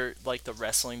because you're like the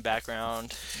wrestling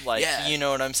background, like you know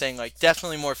what I'm saying, like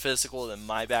definitely more physical than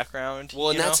my background.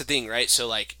 Well, and that's the thing, right? So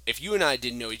like if you and I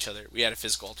didn't know each other, we had a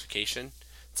physical altercation.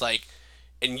 It's like,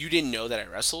 and you didn't know that I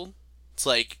wrestled. It's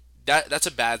like that's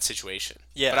a bad situation.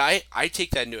 Yeah. But I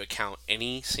take that into account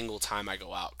any single time I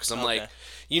go out because I'm like,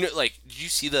 you know, like, did you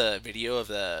see the video of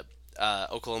the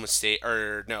Oklahoma State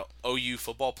OU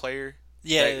football player?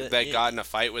 Yeah, that got in a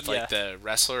fight with like the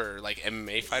wrestler or like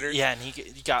MMA fighter. Yeah, and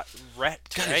he got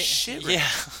wrecked. Got right? Shit wrecked. Yeah,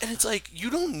 and it's like you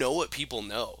don't know what people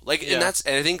know. Like, and I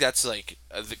think that's like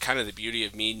the kind of the beauty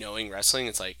of me knowing wrestling.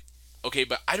 It's like, okay,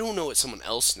 but I don't know what someone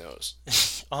else knows.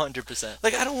 100%.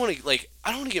 Like I don't want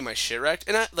to get my shit wrecked,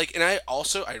 and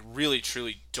I really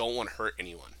truly don't want to hurt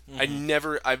anyone. Mm-hmm.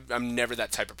 I'm never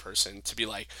that type of person to be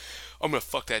like, I'm gonna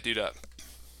fuck that dude up.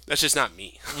 That's just not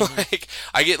me. Like,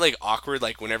 I get, like, awkward,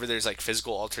 like, whenever there's, like,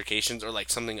 physical altercations or, like,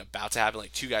 something about to happen,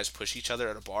 like, two guys push each other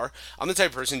at a bar. I'm the type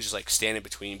of person just, like, stand in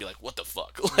between and be like, what the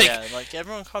fuck? Like, yeah, like,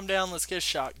 everyone calm down, let's get a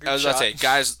shot. I was about to say,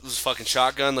 guys, let's fucking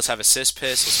shotgun, let's have a cis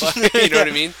piss, you know what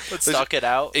I mean? Let's talk it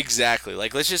out. Exactly.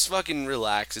 Like, let's just fucking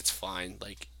relax, it's fine.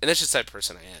 Like, and that's just the type of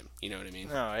person I am, you know what I mean?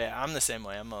 No, yeah, I'm the same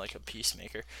way. I'm, like, a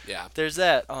peacemaker. Yeah. There's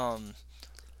that,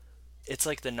 it's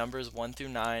like the numbers 1 through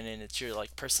 9, and it's your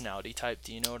like personality type.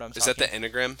 Do you know what I'm talking? Is that the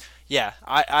Enneagram? Yeah,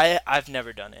 I've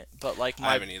never done it, but like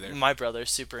I haven't either. My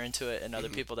brother's super into it, and other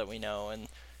people that we know, and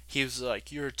he was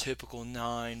like, "You're a typical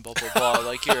 9, blah blah blah.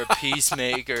 Like you're a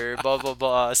peacemaker, blah blah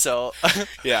blah." So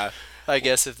yeah, I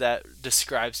guess if that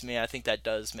describes me, I think that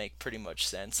does make pretty much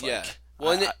sense. Like, yeah.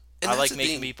 Well, I like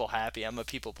making people happy. I'm a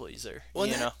people pleaser. Well,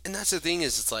 you know, and that's the thing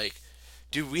is, it's like,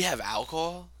 dude, we have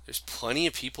alcohol. There's plenty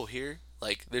of people here.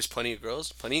 Like, there's plenty of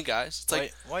girls, plenty of guys. It's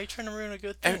like, why are you trying to ruin a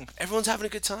good thing? Everyone's having a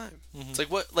good time. It's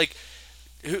like, what, like,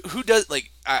 who does,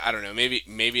 like, I don't know,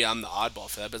 maybe I'm the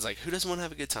oddball for that, but it's like, who doesn't want to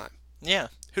have a good time? Yeah.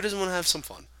 Who doesn't want to have some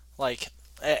fun? Like,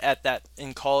 at that,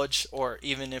 in college, or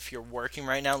even if you're working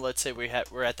right now, let's say we're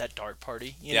at that dark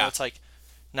party, you know, it's like,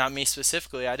 not me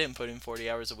specifically, I didn't put in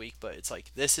 40 hours a week, but it's like,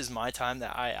 this is my time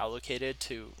that I allocated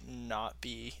to not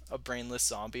be a brainless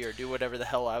zombie or do whatever the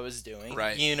hell I was doing.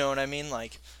 Right. You know what I mean?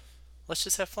 Like, let's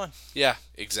just have fun. Yeah,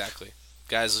 exactly.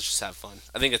 Guys, let's just have fun.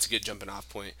 I think that's a good jumping off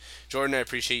point. Jordan, I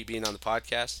appreciate you being on the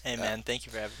podcast. Hey, man, thank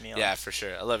you for having me on. Yeah, for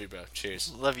sure. I love you, bro.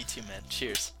 Cheers. Love you too, man.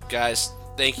 Cheers. Guys,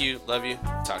 thank you. Love you.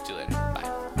 Talk to you later. Bye.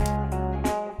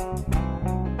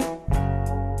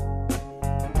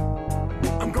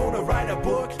 I'm gonna write a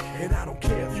book, and I don't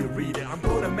care if you read it. I'm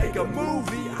gonna make a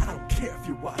movie, I don't care if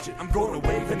you watch it. I'm gonna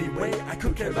wave anyway, I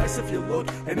could care less if you look.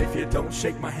 And if you don't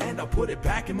shake my hand, I'll put it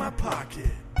back in my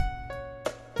pocket.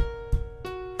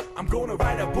 I'm gonna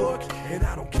write a book, and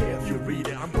I don't care if you read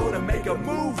it. I'm gonna make a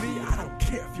movie, I don't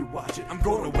care if you watch it. I'm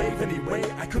gonna wave anyway,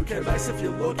 I could care less if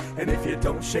you look. And if you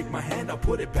don't shake my hand, I'll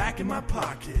put it back in my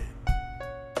pocket.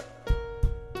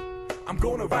 I'm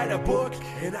gonna write a book,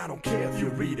 and I don't care if you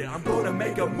read it. I'm gonna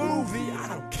make a movie, I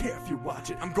don't care if you watch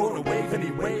it. I'm gonna wave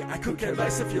anyway, I could care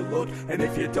less if you look. And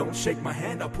if you don't shake my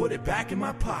hand, I'll put it back in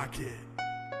my pocket.